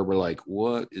enough to where we're like,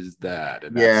 what is that?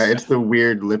 And it's the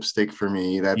weird lipstick for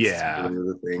me. That's really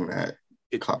the thing that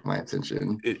it caught my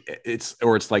attention. It's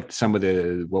like some of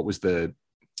the what was the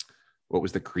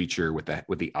creature with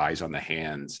the eyes on the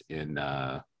hands in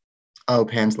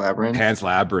Pan's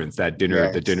Labyrinth. That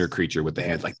dinner creature with the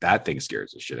hands, like that thing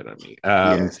scares the shit out of me.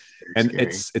 And scary.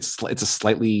 it's a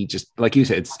slightly, just like you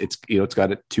said, it's you know, it's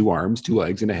got 2 arms, 2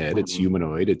 legs, and a head. It's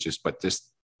humanoid. It just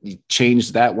you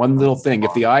change that one little thing.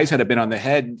 If the eyes had been on the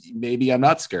head, maybe I'm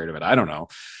not scared of it. I don't know.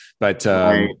 But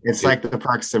it's like the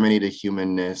proximity to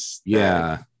humanness.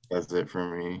 Yeah, does it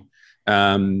for me.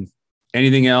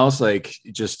 Anything else? Like,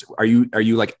 just are you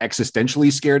like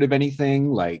existentially scared of anything?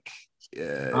 Like,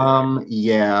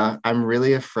 yeah, I'm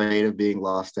really afraid of being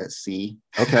lost at sea.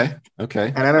 Okay.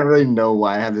 And I don't really know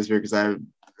why I have this fear, because I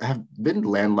have been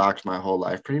landlocked my whole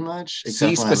life, pretty much.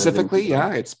 Sea specifically,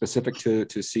 yeah, it's specific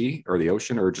to sea or the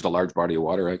ocean, or just a large body of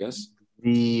water, I guess.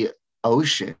 The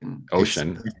ocean. It's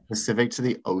specific to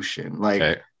the ocean. Like,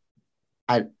 okay.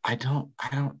 I don't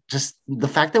just the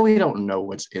fact that we don't know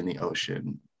what's in the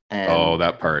ocean. And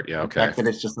that part, yeah, okay. The fact that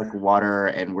it's just like water,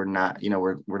 and we're not, you know,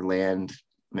 we're land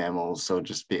mammals, so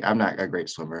I'm not a great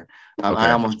swimmer.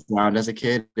 I almost drowned as a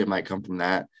kid. It might come from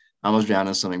that. I almost drowned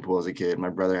in a swimming pool as a kid. My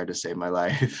brother had to save my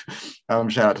life.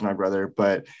 Shout out to my brother.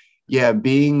 But yeah,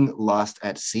 being lost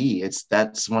at sea,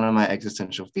 that's one of my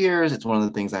existential fears. It's one of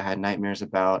the things I had nightmares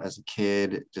about as a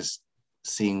kid, just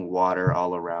seeing water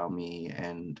all around me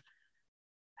and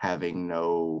having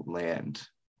no land.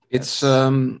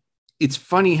 It's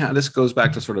funny how this goes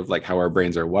back to sort of like how our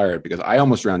brains are wired, because I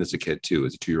almost drowned as a kid too,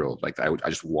 as a 2-year-old. Like I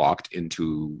just walked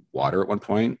into water at one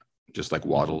point, just like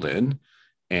waddled in,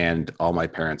 and all my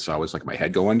parents saw was like my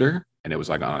head go under, and it was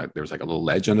like there was like a little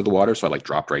ledge under the water, so I like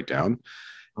dropped right down.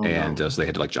 So they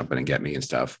had to like jump in and get me and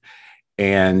stuff.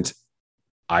 And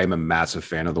I'm a massive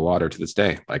fan of the water to this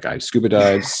day. Like, I scuba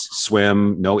dive,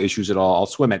 swim, no issues at all. I'll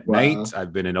swim at night.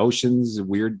 I've been in oceans,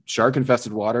 weird shark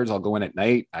infested waters. I'll go in at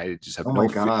night. I just have no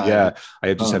fear. Yeah.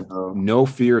 I just have no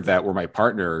fear of that, where my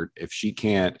partner, if she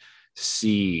can't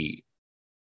see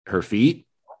her feet,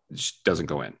 she doesn't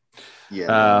go in.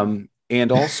 Yeah.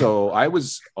 And also I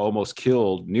was almost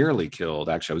nearly killed.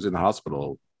 Actually, I was in the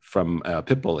hospital from a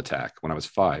pit bull attack when I was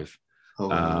 5.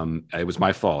 It was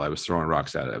my fault. I was throwing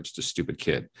rocks at it. I was just a stupid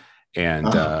kid.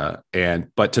 But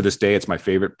to this day, it's my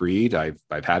favorite breed. I've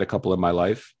had a couple in my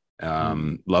life.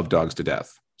 Love dogs to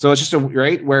death. So it's just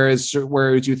right. Whereas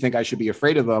you think I should be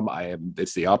afraid of them,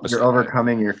 it's the opposite. You're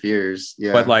overcoming your fears.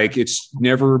 Yeah. But like, it's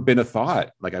never been a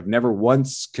thought. Like, I've never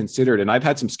once considered, and I've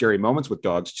had some scary moments with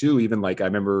dogs too. Even like, I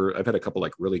remember I've had a couple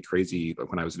like really crazy,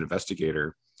 when I was an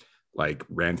investigator, like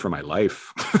ran for my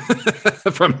life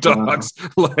from dogs.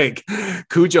 Like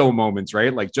Cujo moments,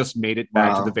 right? Like, just made it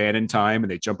back to the van in time,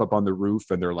 and they jump up on the roof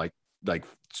and they're like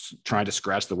trying to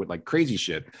scratch the wood, like crazy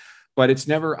shit. But it's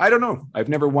never, I don't know. It's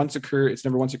never once occurred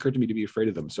to me to be afraid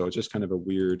of them. So it's just kind of a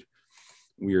weird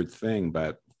thing.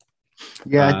 But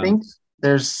yeah, I think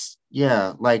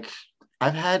like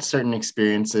I've had certain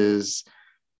experiences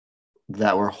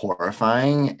that were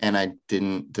horrifying, and I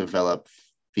didn't develop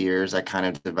fears. I kind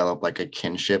of developed like a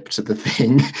kinship to the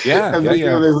thing.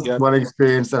 One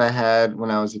experience that I had when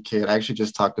I was a kid. I actually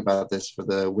just talked about this for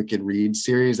the Wicked Read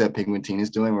series that Penguin Teen is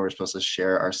doing, where we're supposed to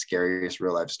share our scariest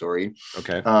real life story.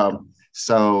 Okay.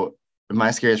 So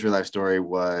my scariest real life story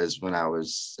was when I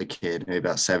was a kid, maybe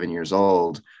about 7 years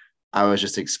old. I was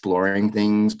just exploring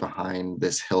things behind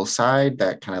this hillside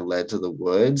that kind of led to the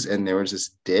woods, and there was this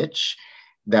ditch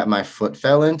that my foot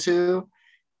fell into.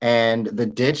 And the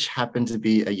ditch happened to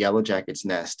be a yellow jacket's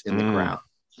nest in the ground.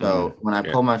 So when I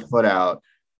pulled my foot out,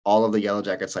 all of the yellow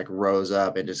jackets like rose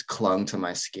up and just clung to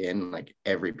my skin, like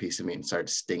every piece of me, and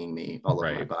started stinging me all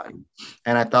over my body.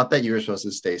 And I thought that you were supposed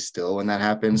to stay still when that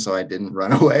happened, so I didn't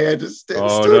run away. I just stood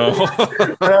no.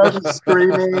 And I was just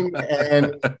screaming.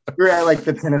 And we were at like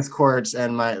the tennis courts,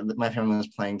 and my family was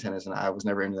playing tennis, and I was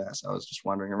never into that. So I was just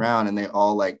wandering around, and they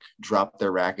all like dropped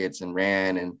their rackets and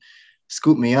ran and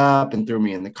scooped me up and threw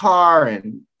me in the car,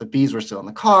 and the bees were still in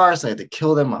the car, so I had to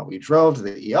kill them while we drove to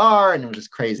the ER, and it was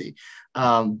just crazy.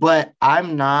 But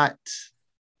I'm not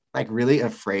like really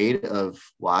afraid of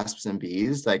wasps and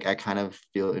bees. Like, I kind of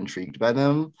feel intrigued by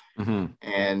them.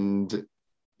 And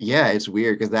yeah, it's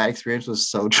weird because that experience was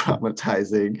so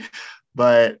traumatizing,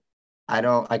 but I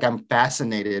don't like, I'm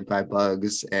fascinated by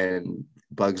bugs and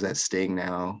bugs that sting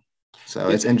now. So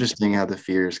it's interesting how the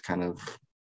fears kind of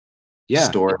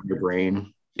store in your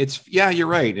brain. You're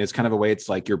right. It's kind of a way, it's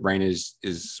like your brain is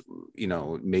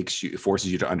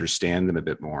forces you to understand them a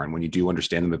bit more. And when you do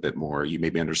understand them a bit more, you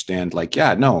maybe understand like,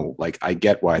 I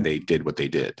get why they did what they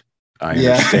did. I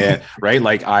understand, right?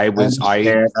 Like I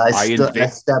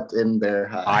stepped in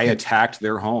there. I attacked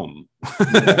their home.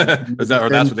 That's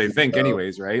what they think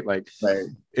anyways, right? Like, right.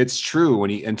 It's true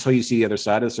until you see the other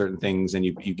side of certain things and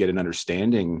you get an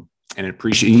understanding and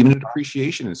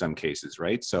appreciation in some cases,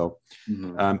 right? So,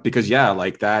 because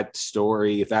like that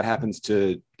story, if that happens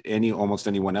to almost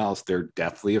anyone else, they're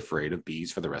deathly afraid of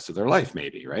bees for the rest of their life,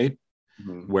 maybe, right?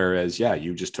 Whereas,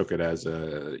 you just took it as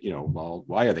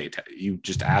why are they? You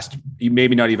just asked, you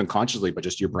maybe not even consciously, but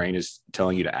just your brain is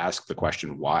telling you to ask the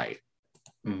question, why?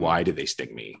 Why did they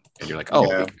sting me? And you're like,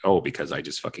 because I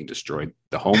just fucking destroyed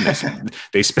the home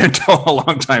they spent a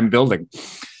long time building.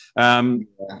 I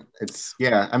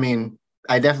mean,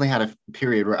 I definitely had a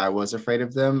period where I was afraid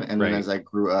of them, and then as I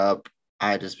grew up,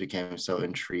 I just became so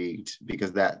intrigued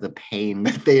because the pain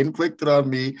that they inflicted on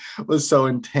me was so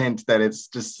intense that it's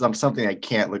just something I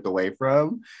can't look away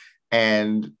from.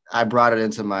 And I brought it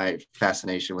into my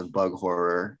fascination with bug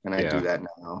horror, and I do that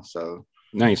now. So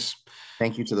nice.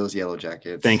 Thank you to those Yellow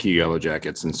Jackets. Thank you, Yellow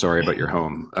Jackets, and sorry about your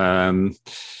home.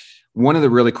 One of the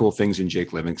really cool things in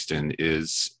Jake Livingston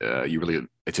is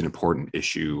it's an important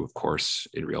issue, of course,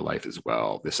 in real life as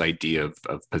well. This idea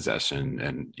of possession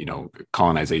and,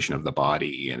 colonization of the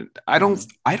body. And I don't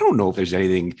know if there's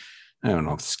anything, I don't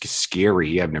know if it's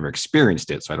scary. I've never experienced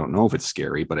it, so I don't know if it's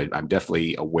scary, but I'm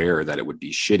definitely aware that it would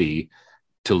be shitty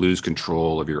to lose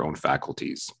control of your own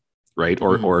faculties, right?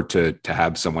 Or to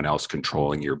have someone else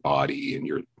controlling your body and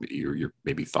your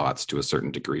maybe thoughts to a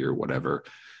certain degree or whatever.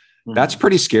 That's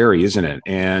pretty scary, isn't it?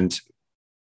 And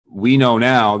we know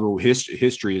now,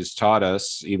 history has taught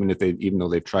us, even though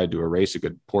they've tried to erase a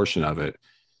good portion of it,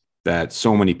 that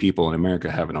so many people in America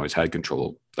haven't always had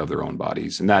control of their own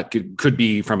bodies. And that could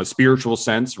be from a spiritual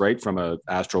sense, right? From a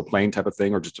astral plane type of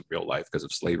thing, or just in real life because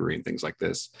of slavery and things like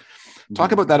this.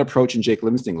 Talk about that approach in Jake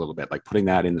Livingston a little bit, like putting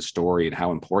that in the story and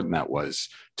how important that was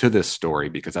to this story,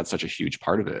 because that's such a huge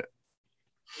part of it.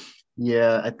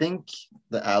 Yeah, I think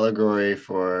the allegory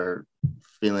for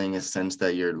feeling a sense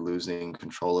that you're losing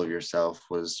control of yourself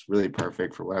was really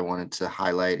perfect for what I wanted to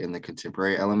highlight in the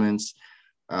contemporary elements.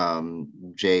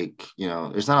 Jake,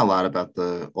 there's not a lot about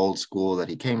the old school that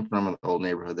he came from or the old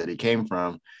neighborhood that he came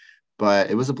from, but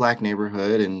it was a Black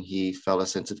neighborhood, and he felt a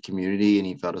sense of community and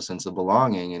he felt a sense of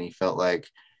belonging, and he felt like,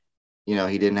 he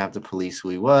didn't have to police who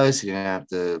he was. He didn't have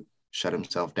to shut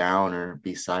himself down or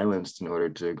be silenced in order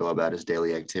to go about his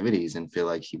daily activities and feel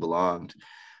like he belonged.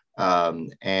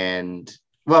 And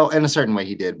well, in a certain way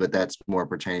he did, but that's more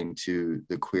pertaining to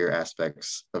the queer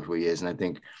aspects of who he is. And I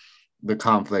think the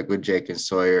conflict with Jake and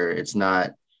Sawyer, it's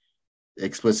not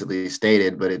explicitly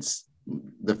stated, but it's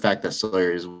the fact that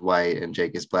Sawyer is white and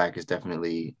Jake is Black is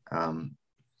definitely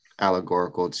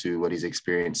allegorical to what he's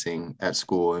experiencing at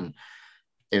school and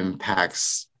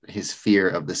impacts his fear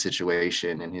of the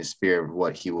situation and his fear of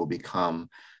what he will become.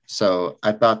 So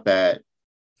I thought that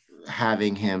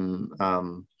having him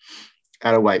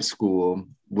at a white school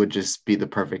would just be the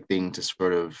perfect thing to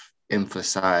sort of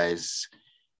emphasize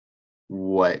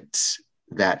what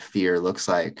that fear looks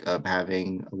like, of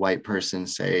having a white person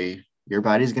say, your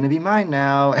body's going to be mine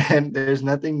now, and there's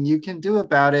nothing you can do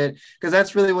about it. Because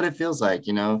that's really what it feels like,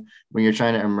 when you're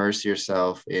trying to immerse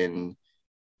yourself in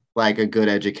like a good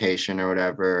education or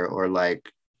whatever, or like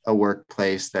a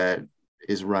workplace that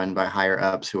is run by higher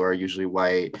ups who are usually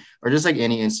white, or just like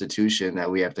any institution that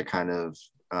we have to kind of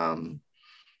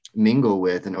mingle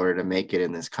with in order to make it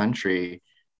in this country.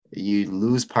 You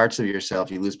lose parts of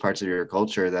yourself, you lose parts of your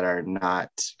culture that are not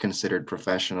considered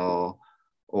professional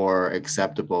or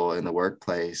acceptable in the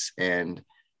workplace. And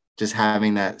just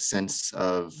having that sense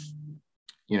of,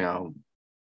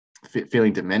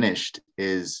 feeling diminished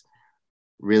is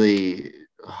really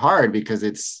hard, because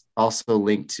it's also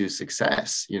linked to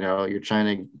success. You're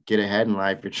trying to get ahead in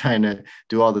life, you're trying to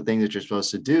do all the things that you're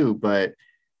supposed to do, but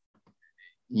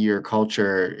your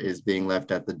culture is being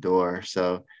left at the door.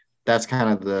 So that's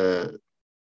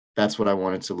that's what I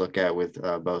wanted to look at with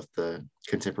both the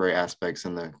contemporary aspects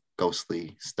and the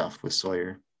ghostly stuff with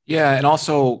Sawyer. Yeah, and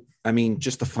also, I mean,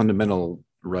 just the fundamental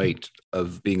right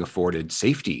of being afforded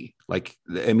safety. Like,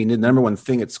 I mean, the number one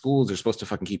thing at schools, they're supposed to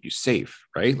fucking keep you safe,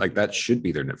 right? Like that should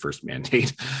be their first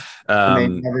mandate.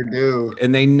 And they never do.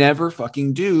 And they never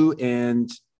fucking do. And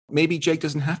maybe Jake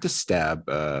doesn't have to stab.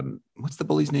 What's the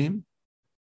bully's name?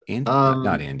 Andy?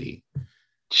 Not Andy.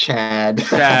 Chad.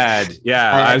 Chad.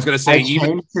 Yeah, I was gonna say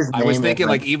I was thinking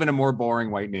like even a more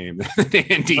boring white name than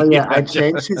Andy. Oh yeah, I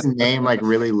changed his name like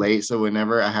really late, so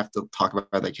whenever I have to talk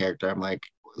about the character, I'm like,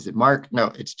 is it Mark?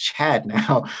 No, it's Chad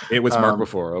now. It was Mark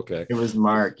before. Okay. It was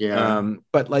Mark. Yeah.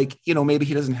 But like, maybe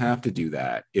he doesn't have to do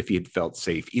that if he had felt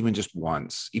safe, even just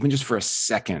once, even just for a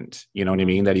second, you know what I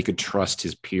mean? That he could trust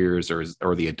his peers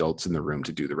or the adults in the room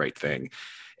to do the right thing.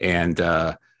 And,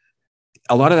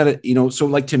 a lot of that, so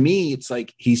like to me, it's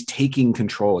like he's taking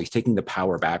control. He's taking the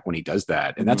power back when he does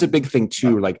that. And that's a big thing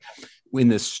too. Like in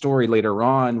this story later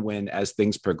on, when as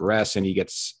things progress and he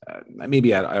gets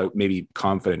maybe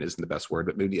confident isn't the best word,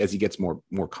 but maybe as he gets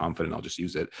more confident, I'll just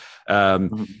use it.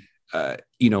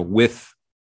 With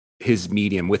his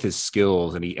medium, with his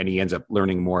skills, and he ends up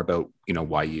learning more about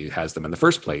why he has them in the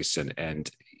first place,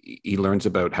 and he learns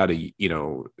about how to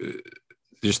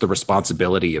just the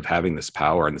responsibility of having this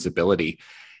power and this ability.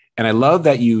 And I love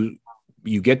that you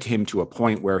get him to a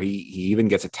point where he even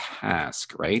gets a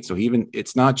task, right? So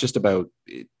it's not just about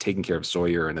taking care of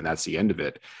Sawyer and then that's the end of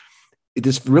it.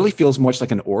 This really feels much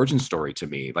like an origin story to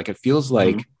me. Like it feels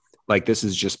like this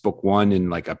is just book one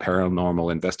in like a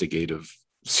paranormal investigative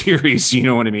series, you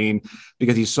know what I mean?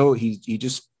 Because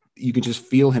you can just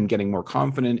feel him getting more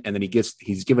confident. And then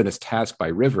he's given this task by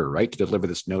River, right? To deliver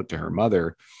this note to her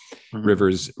mother.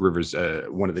 River's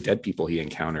one of the dead people he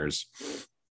encounters.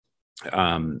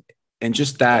 And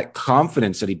just that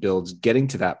confidence that he builds getting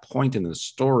to that point in the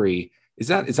story, is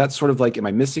that sort of like, am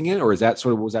I missing it? Or was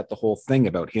that the whole thing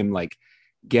about him like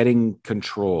getting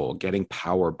control, getting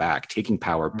power back, taking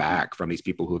power back from these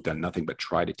people who have done nothing but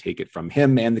try to take it from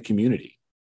him and the community?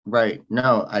 Right.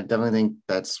 No, I definitely think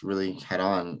that's really head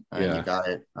on. And you got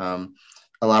it.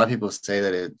 A lot of people say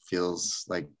that it feels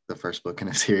like the first book in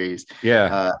a series.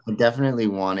 Yeah. I definitely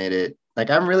wanted it.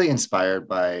 Like, I'm really inspired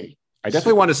by. I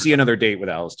definitely want to see another date with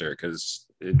Alistair because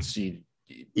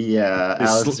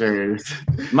Alistair.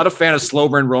 I'm not a fan of slow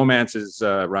burn romances,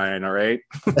 Ryan. All right.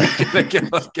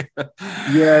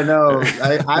 Yeah, no,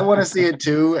 I want to see it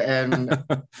too, and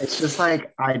it's just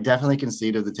like I definitely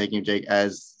conceive of The Taking of Jake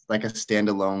as like a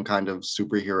standalone kind of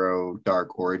superhero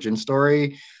dark origin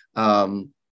story.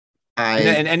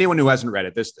 And anyone who hasn't read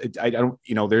it, I don't,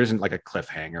 there isn't like a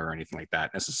cliffhanger or anything like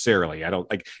that necessarily. I don't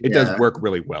like it. Does work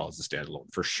really well as a standalone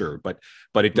for sure, but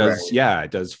it does,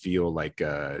 it does feel like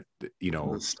the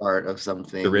start of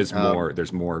something. There is more.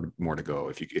 There's more to go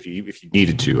if you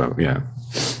needed to. Yeah,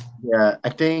 I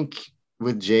think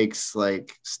with Jake's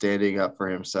like standing up for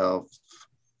himself,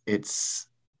 it's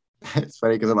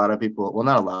funny because a lot of people, well,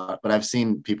 not a lot, but I've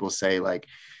seen people say like,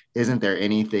 isn't there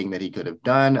anything that he could have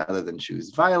done other than choose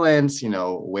violence?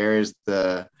 Where's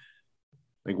what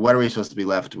are we supposed to be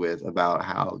left with about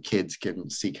how kids can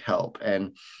seek help?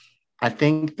 And I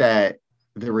think that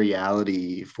the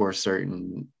reality for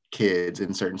certain kids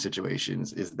in certain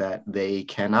situations is that they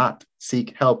cannot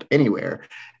seek help anywhere,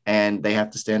 and they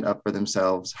have to stand up for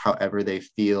themselves however they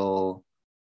feel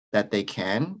that they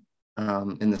can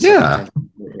in the circumstances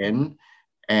they're in.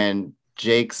 And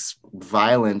Jake's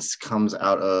violence comes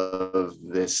out of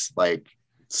this like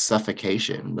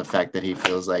suffocation, the fact that he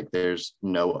feels like there's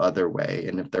no other way,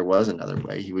 and if there was another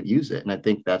way he would use it. And I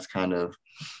think that's kind of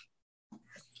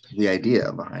the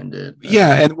idea behind it.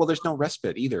 And well, there's no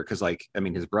respite either, because like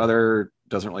his brother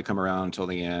doesn't really come around until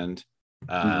the end,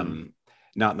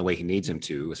 not in the way he needs him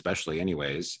to, especially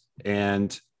anyways.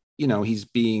 And he's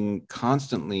being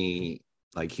constantly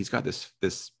like, he's got this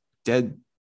dead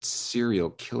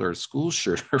serial killer school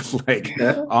shooter like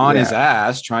on his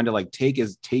ass, trying to like take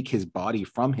his body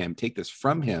from him, take this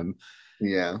from him.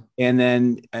 And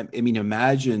then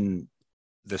imagine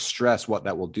the stress, what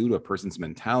that will do to a person's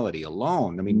mentality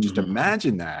alone. Just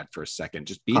imagine that for a second.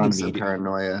 Just being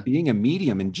paranoia, being a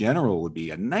medium in general would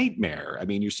be a nightmare.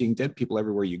 You're seeing dead people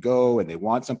everywhere you go, and they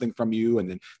want something from you, and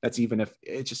then that's even if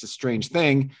it's just a strange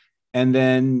thing. And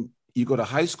then you go to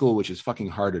high school, which is fucking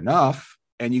hard enough,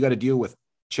 and you got to deal with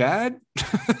Chad. You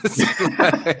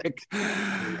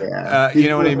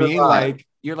know what I mean? Like,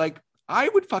 you're like, I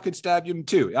would fucking stab him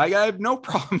too. I have no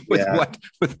problem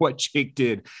with what Jake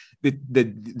did.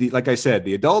 The like I said,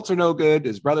 the adults are no good.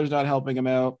 His brother's not helping him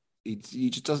out. He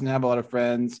just doesn't have a lot of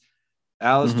friends.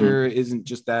 Alistair isn't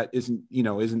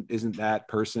that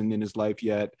person in his life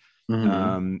yet.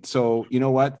 So you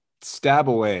know what? Stab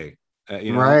away.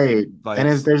 Right. Like, and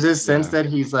if there's this sense that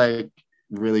he's like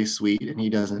really sweet and he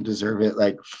doesn't deserve it.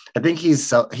 Like, I think he is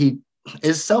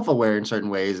self-aware in certain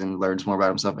ways and learns more about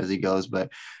himself as he goes. But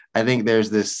I think there's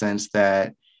this sense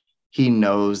that he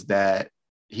knows that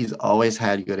he's always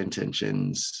had good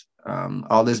intentions.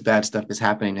 all this bad stuff is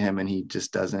happening to him and he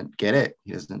just doesn't get it.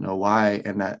 He doesn't know why.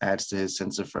 And that adds to his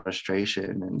sense of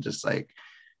frustration and just like,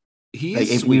 he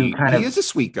is sweet. He is a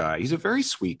sweet guy. He's a very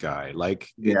sweet guy. Like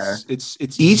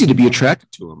it's easy to be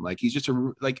attracted to him. Like he's just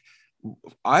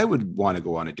I would want to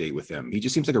go on a date with him. He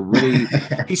just seems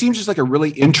like he seems just like a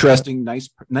really interesting,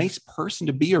 nice person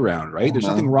to be around, right? There's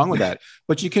nothing wrong with that,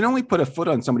 but you can only put a foot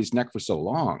on somebody's neck for so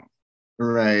long.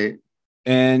 Right.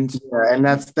 And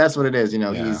that's what it is. You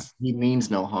know, he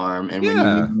means no harm. And when you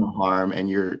mean no harm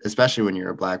and especially when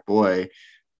you're a Black boy,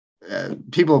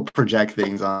 people project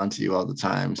things onto you all the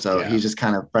time. So he's just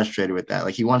kind of frustrated with that.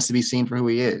 Like he wants to be seen for who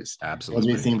he is. Absolutely.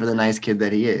 He wants to be seen for the nice kid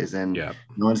that he is. And no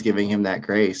one's giving him that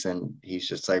grace. And he's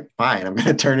just like, fine, I'm going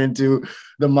to turn into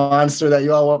the monster that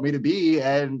you all want me to be.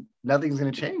 And nothing's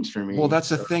going to change for me. Well, that's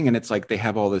the thing. And it's like, they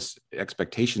have all this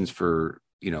expectations for,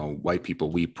 you know, white people.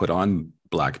 We put on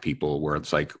Black people where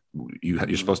it's like,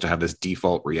 you're supposed to have this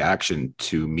default reaction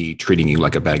to me treating you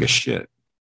like a bag of shit.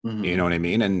 Mm-hmm. You know what I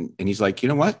mean? And he's like, you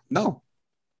know what? No,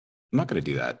 I'm not going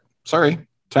to do that. Sorry.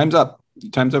 Time's up.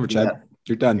 Time's over, Chad. Yeah.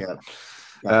 You're done.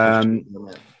 Yeah.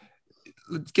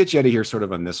 Let's get you out of here sort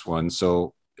of on this one.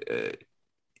 So,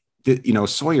 you know,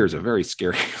 Sawyer is a very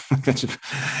scary,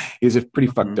 he's a pretty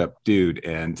fucked up dude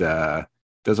and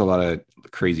does a lot of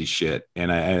crazy shit.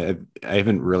 And I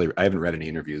haven't read any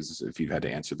interviews if you've had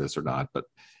to answer this or not, but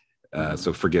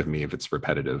so forgive me if it's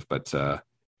repetitive, but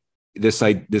this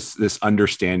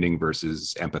understanding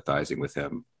versus empathizing with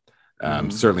him,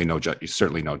 certainly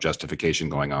no justification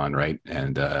going on, right?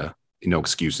 And no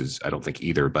excuses, I don't think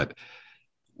either. But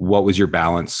what was your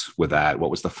balance with that?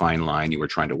 What was the fine line you were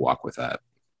trying to walk with that?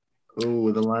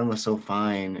 Oh, the line was so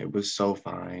fine. It was so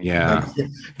fine. Yeah. Like,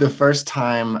 the first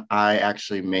time I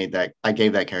actually I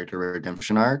gave that character a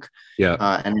redemption arc.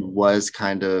 Yeah. And it was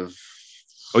kind of.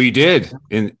 Oh, you did?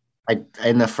 In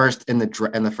the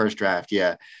first draft,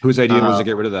 yeah. Whose idea was to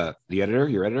get rid of that? The editor,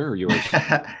 your editor, or yours?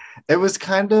 It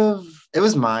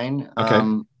was mine.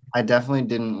 Okay. I definitely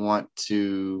didn't want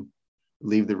to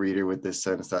leave the reader with this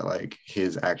sense that like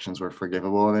his actions were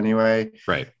forgivable in any way.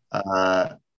 Right.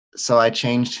 So I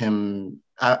changed him.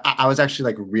 I was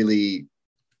actually like really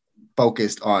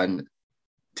focused on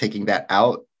taking that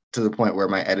out to the point where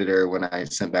my editor, when I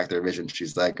sent back the revision,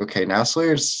 she's like, okay, now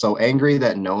Sawyer's so angry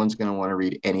that no one's going to want to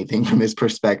read anything from his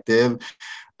perspective.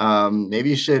 Maybe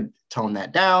you should tone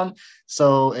that down.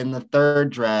 So in the third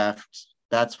draft,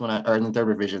 in the third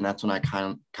revision, that's when I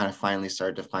kind of finally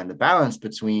started to find the balance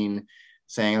between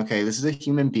saying, okay, this is a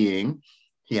human being.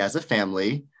 He has a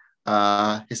family.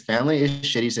 His family is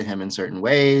shitty to him in certain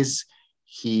ways.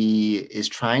 He is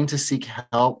trying to seek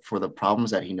help for the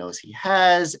problems that he knows he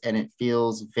has. And it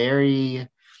feels very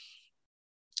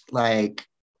like,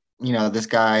 you know, this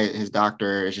guy, his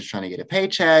doctor is just trying to get a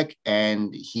paycheck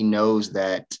and he knows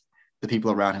that the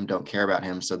people around him don't care about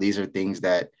him. So these are things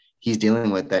that he's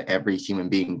dealing with that every human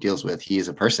being deals with. He is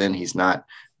a person. He's not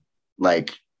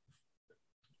like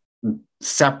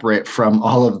separate from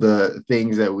all of the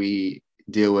things that we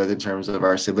deal with in terms of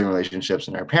our sibling relationships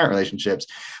and our parent relationships,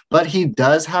 but he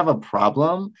does have a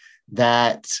problem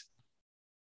that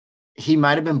he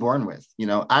might have been born with. You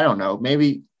know, I don't know.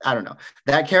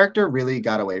 That character really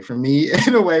got away from me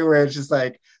in a way where it's just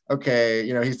like, okay,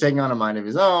 you know, he's taking on a mind of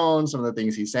his own. Some of the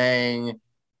things he's saying,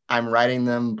 I'm writing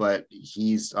them, but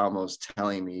he's almost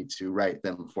telling me to write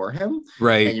them for him.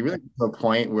 Right. And you really get to a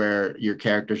point where your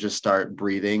characters just start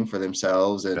breathing for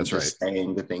themselves and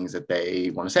saying the things that they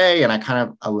want to say. And I kind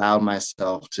of allowed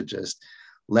myself to just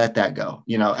let that go,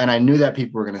 you know, and I knew that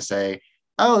people were going to say,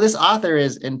 oh, this author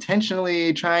is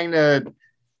intentionally trying to,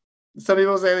 some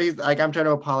people say that he's like, I'm trying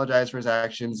to apologize for his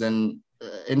actions. And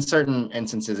in certain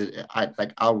instances,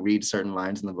 I'll read certain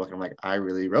lines in the book and I'm like, I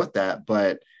really wrote that,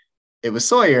 but it was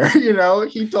Sawyer, you know,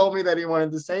 he told me that he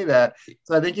wanted to say that.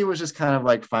 So I think he was just kind of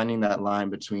like finding that line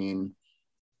between,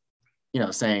 you know,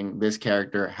 saying this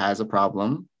character has a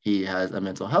problem. He has a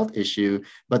mental health issue,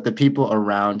 but the people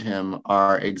around him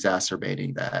are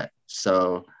exacerbating that.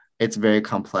 So it's very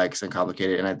complex and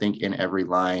complicated. And I think in every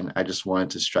line, I just wanted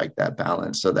to strike that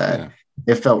balance so that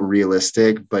it felt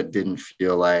realistic, but didn't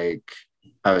feel like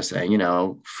I was saying, you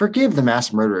know, forgive the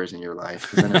mass murderers in your life.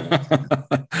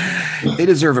 They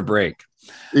deserve a break.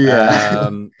 Yeah.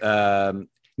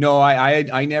 No,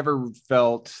 I never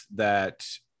felt that.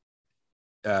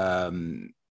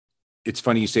 It's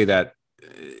funny you say that,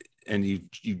 and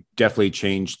you definitely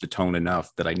changed the tone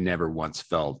enough that I never once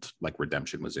felt like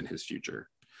redemption was in his future.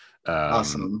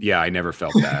 Awesome. Yeah, I never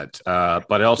felt that.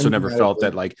 But I also never felt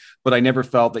that but I never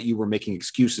felt that you were making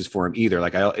excuses for him either.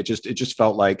 Like it just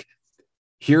felt like,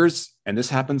 and this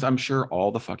happens, I'm sure,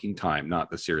 all the fucking time, not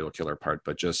the serial killer part,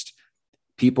 but just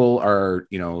people are,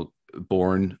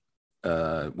 born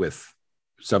with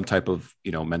some type of,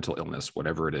 mental illness,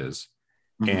 whatever it is,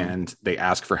 and they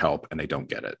ask for help and they don't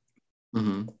get it.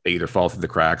 They either fall through the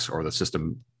cracks or the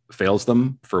system fails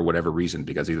them for whatever reason,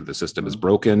 because either the system is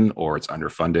broken or it's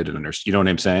underfunded and you know what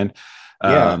I'm saying?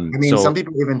 Yeah. Some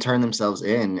people even turn themselves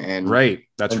in, and right.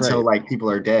 That's until like people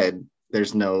are dead,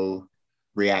 there's no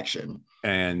reaction.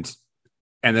 And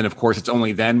then of course it's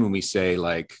only then when we say,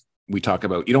 like, we talk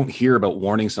about, you don't hear about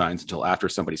warning signs until after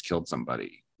somebody's killed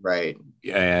somebody. Right.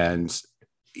 And,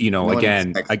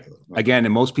 again,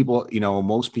 and most people,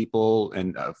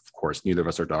 and of course, neither of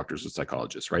us are doctors or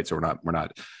psychologists, right? So we're not,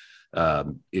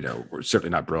 we're certainly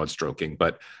not broad stroking,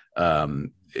 but,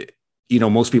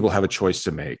 most people have a choice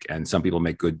to make, and some people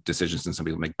make good decisions and some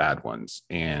people make bad ones.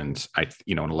 And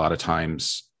and a lot of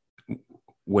times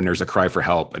when there's a cry for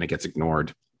help and it gets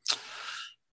ignored,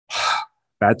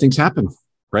 bad things happen.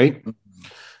 Right.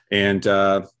 And,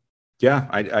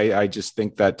 I just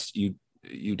think that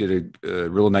you did a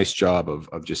real nice job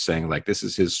of just saying, like, this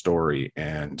is his story,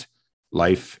 and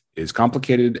life is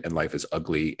complicated and life is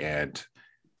ugly, and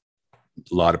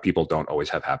a lot of people don't always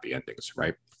have happy endings.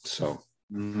 Right. So,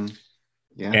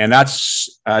 yeah. And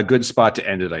that's a good spot to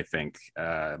end it, I think.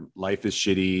 Life is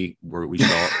shitty.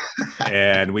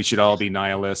 We should all be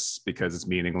nihilists because it's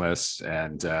meaningless.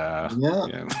 And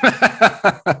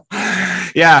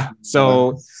yeah.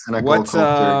 So what's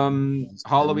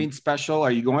Halloween special?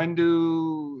 Are you going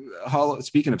to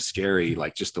speaking of scary,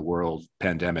 like just the world,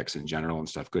 pandemics in general and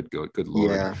stuff? Good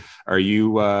Lord. Yeah. Are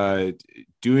you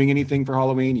doing anything for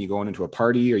Halloween? Are you going into a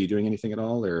party? Are you doing anything at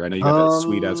all? Or I know you got that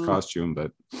sweet ass costume,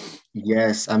 but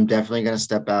yes, I'm definitely going to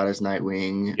step out as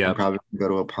Nightwing. Yep. I'm probably going to go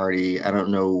to a party. I don't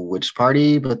know which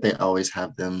party, but they always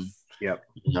have them. Yep.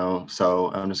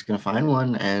 So I'm just going to find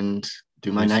one and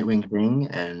do my Nightwing thing,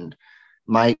 and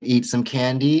might eat some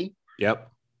candy.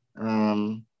 Yep.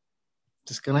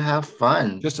 Just going to have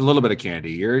fun. Just a little bit of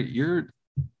candy. You're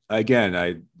again,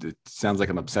 it sounds like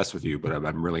I'm obsessed with you, but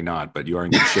I'm really not. But you are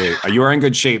in good shape. You are in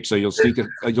good shape, so you'll sneak a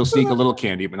little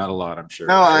candy, but not a lot, I'm sure.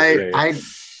 No, I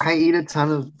eat a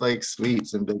ton of like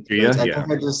sweets and big foods. I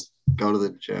think I just go to the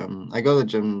gym. I go to the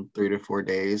gym 3 to 4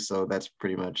 days, so that's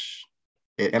pretty much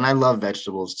it. And I love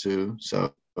vegetables too,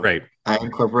 so right. I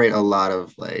incorporate a lot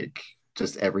of like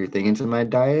just everything into my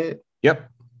diet. Yep.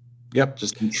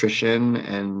 Just nutrition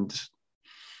and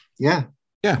yeah.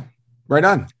 Right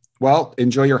on. Well,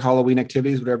 enjoy your Halloween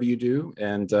activities, whatever you do,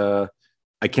 and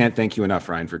I can't thank you enough,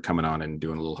 Ryan, for coming on and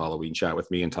doing a little Halloween chat with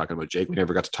me and talking about Jake. We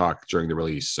never got to talk during the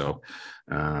release. So,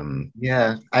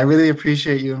 yeah, I really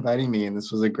appreciate you inviting me. And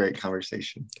this was a great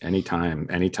conversation. Anytime.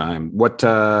 What's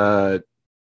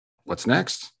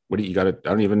next? What do you got? I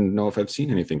don't even know if I've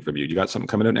seen anything from you. You got something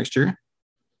coming out next year?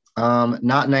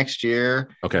 Not next year.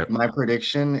 Okay. My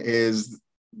prediction is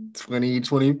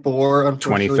 2024,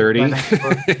 2030.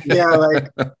 Yeah, like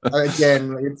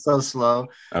again, it's so slow.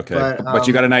 Okay, but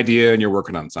you got an idea and you're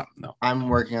working on something though. I'm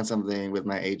working on something with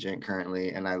my agent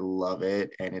currently, and I love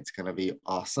it, and it's gonna be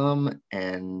awesome.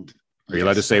 And are you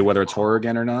allowed to say whether it's horror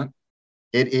again or not?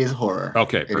 It is horror.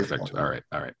 Okay, perfect. All right,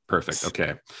 perfect.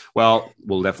 Okay, well,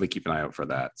 we'll definitely keep an eye out for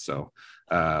that. So,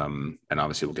 and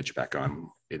obviously we'll get you back on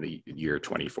in the year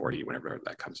 2040, whenever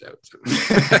that comes out. So.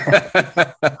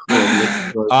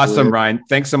 Awesome, Ryan.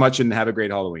 Thanks so much, and have a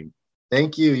great Halloween.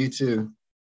 Thank you. You too.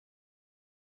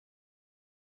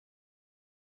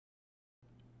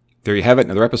 There you have it.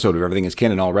 Another episode of Everything is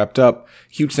Canon all wrapped up.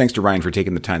 Huge thanks to Ryan for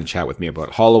taking the time to chat with me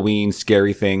about Halloween,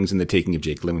 scary things, and the taking of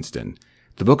Jake Livingston.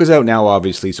 The book is out now,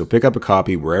 obviously, so pick up a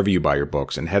copy wherever you buy your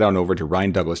books and head on over to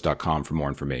ryandouglas.com for more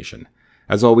information.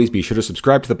 As always, be sure to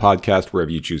subscribe to the podcast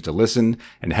wherever you choose to listen,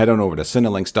 and head on over to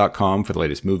cinelinks.com for the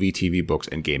latest movie, TV, books,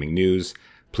 and gaming news.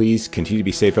 Please continue to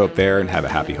be safe out there and have a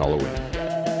happy Halloween.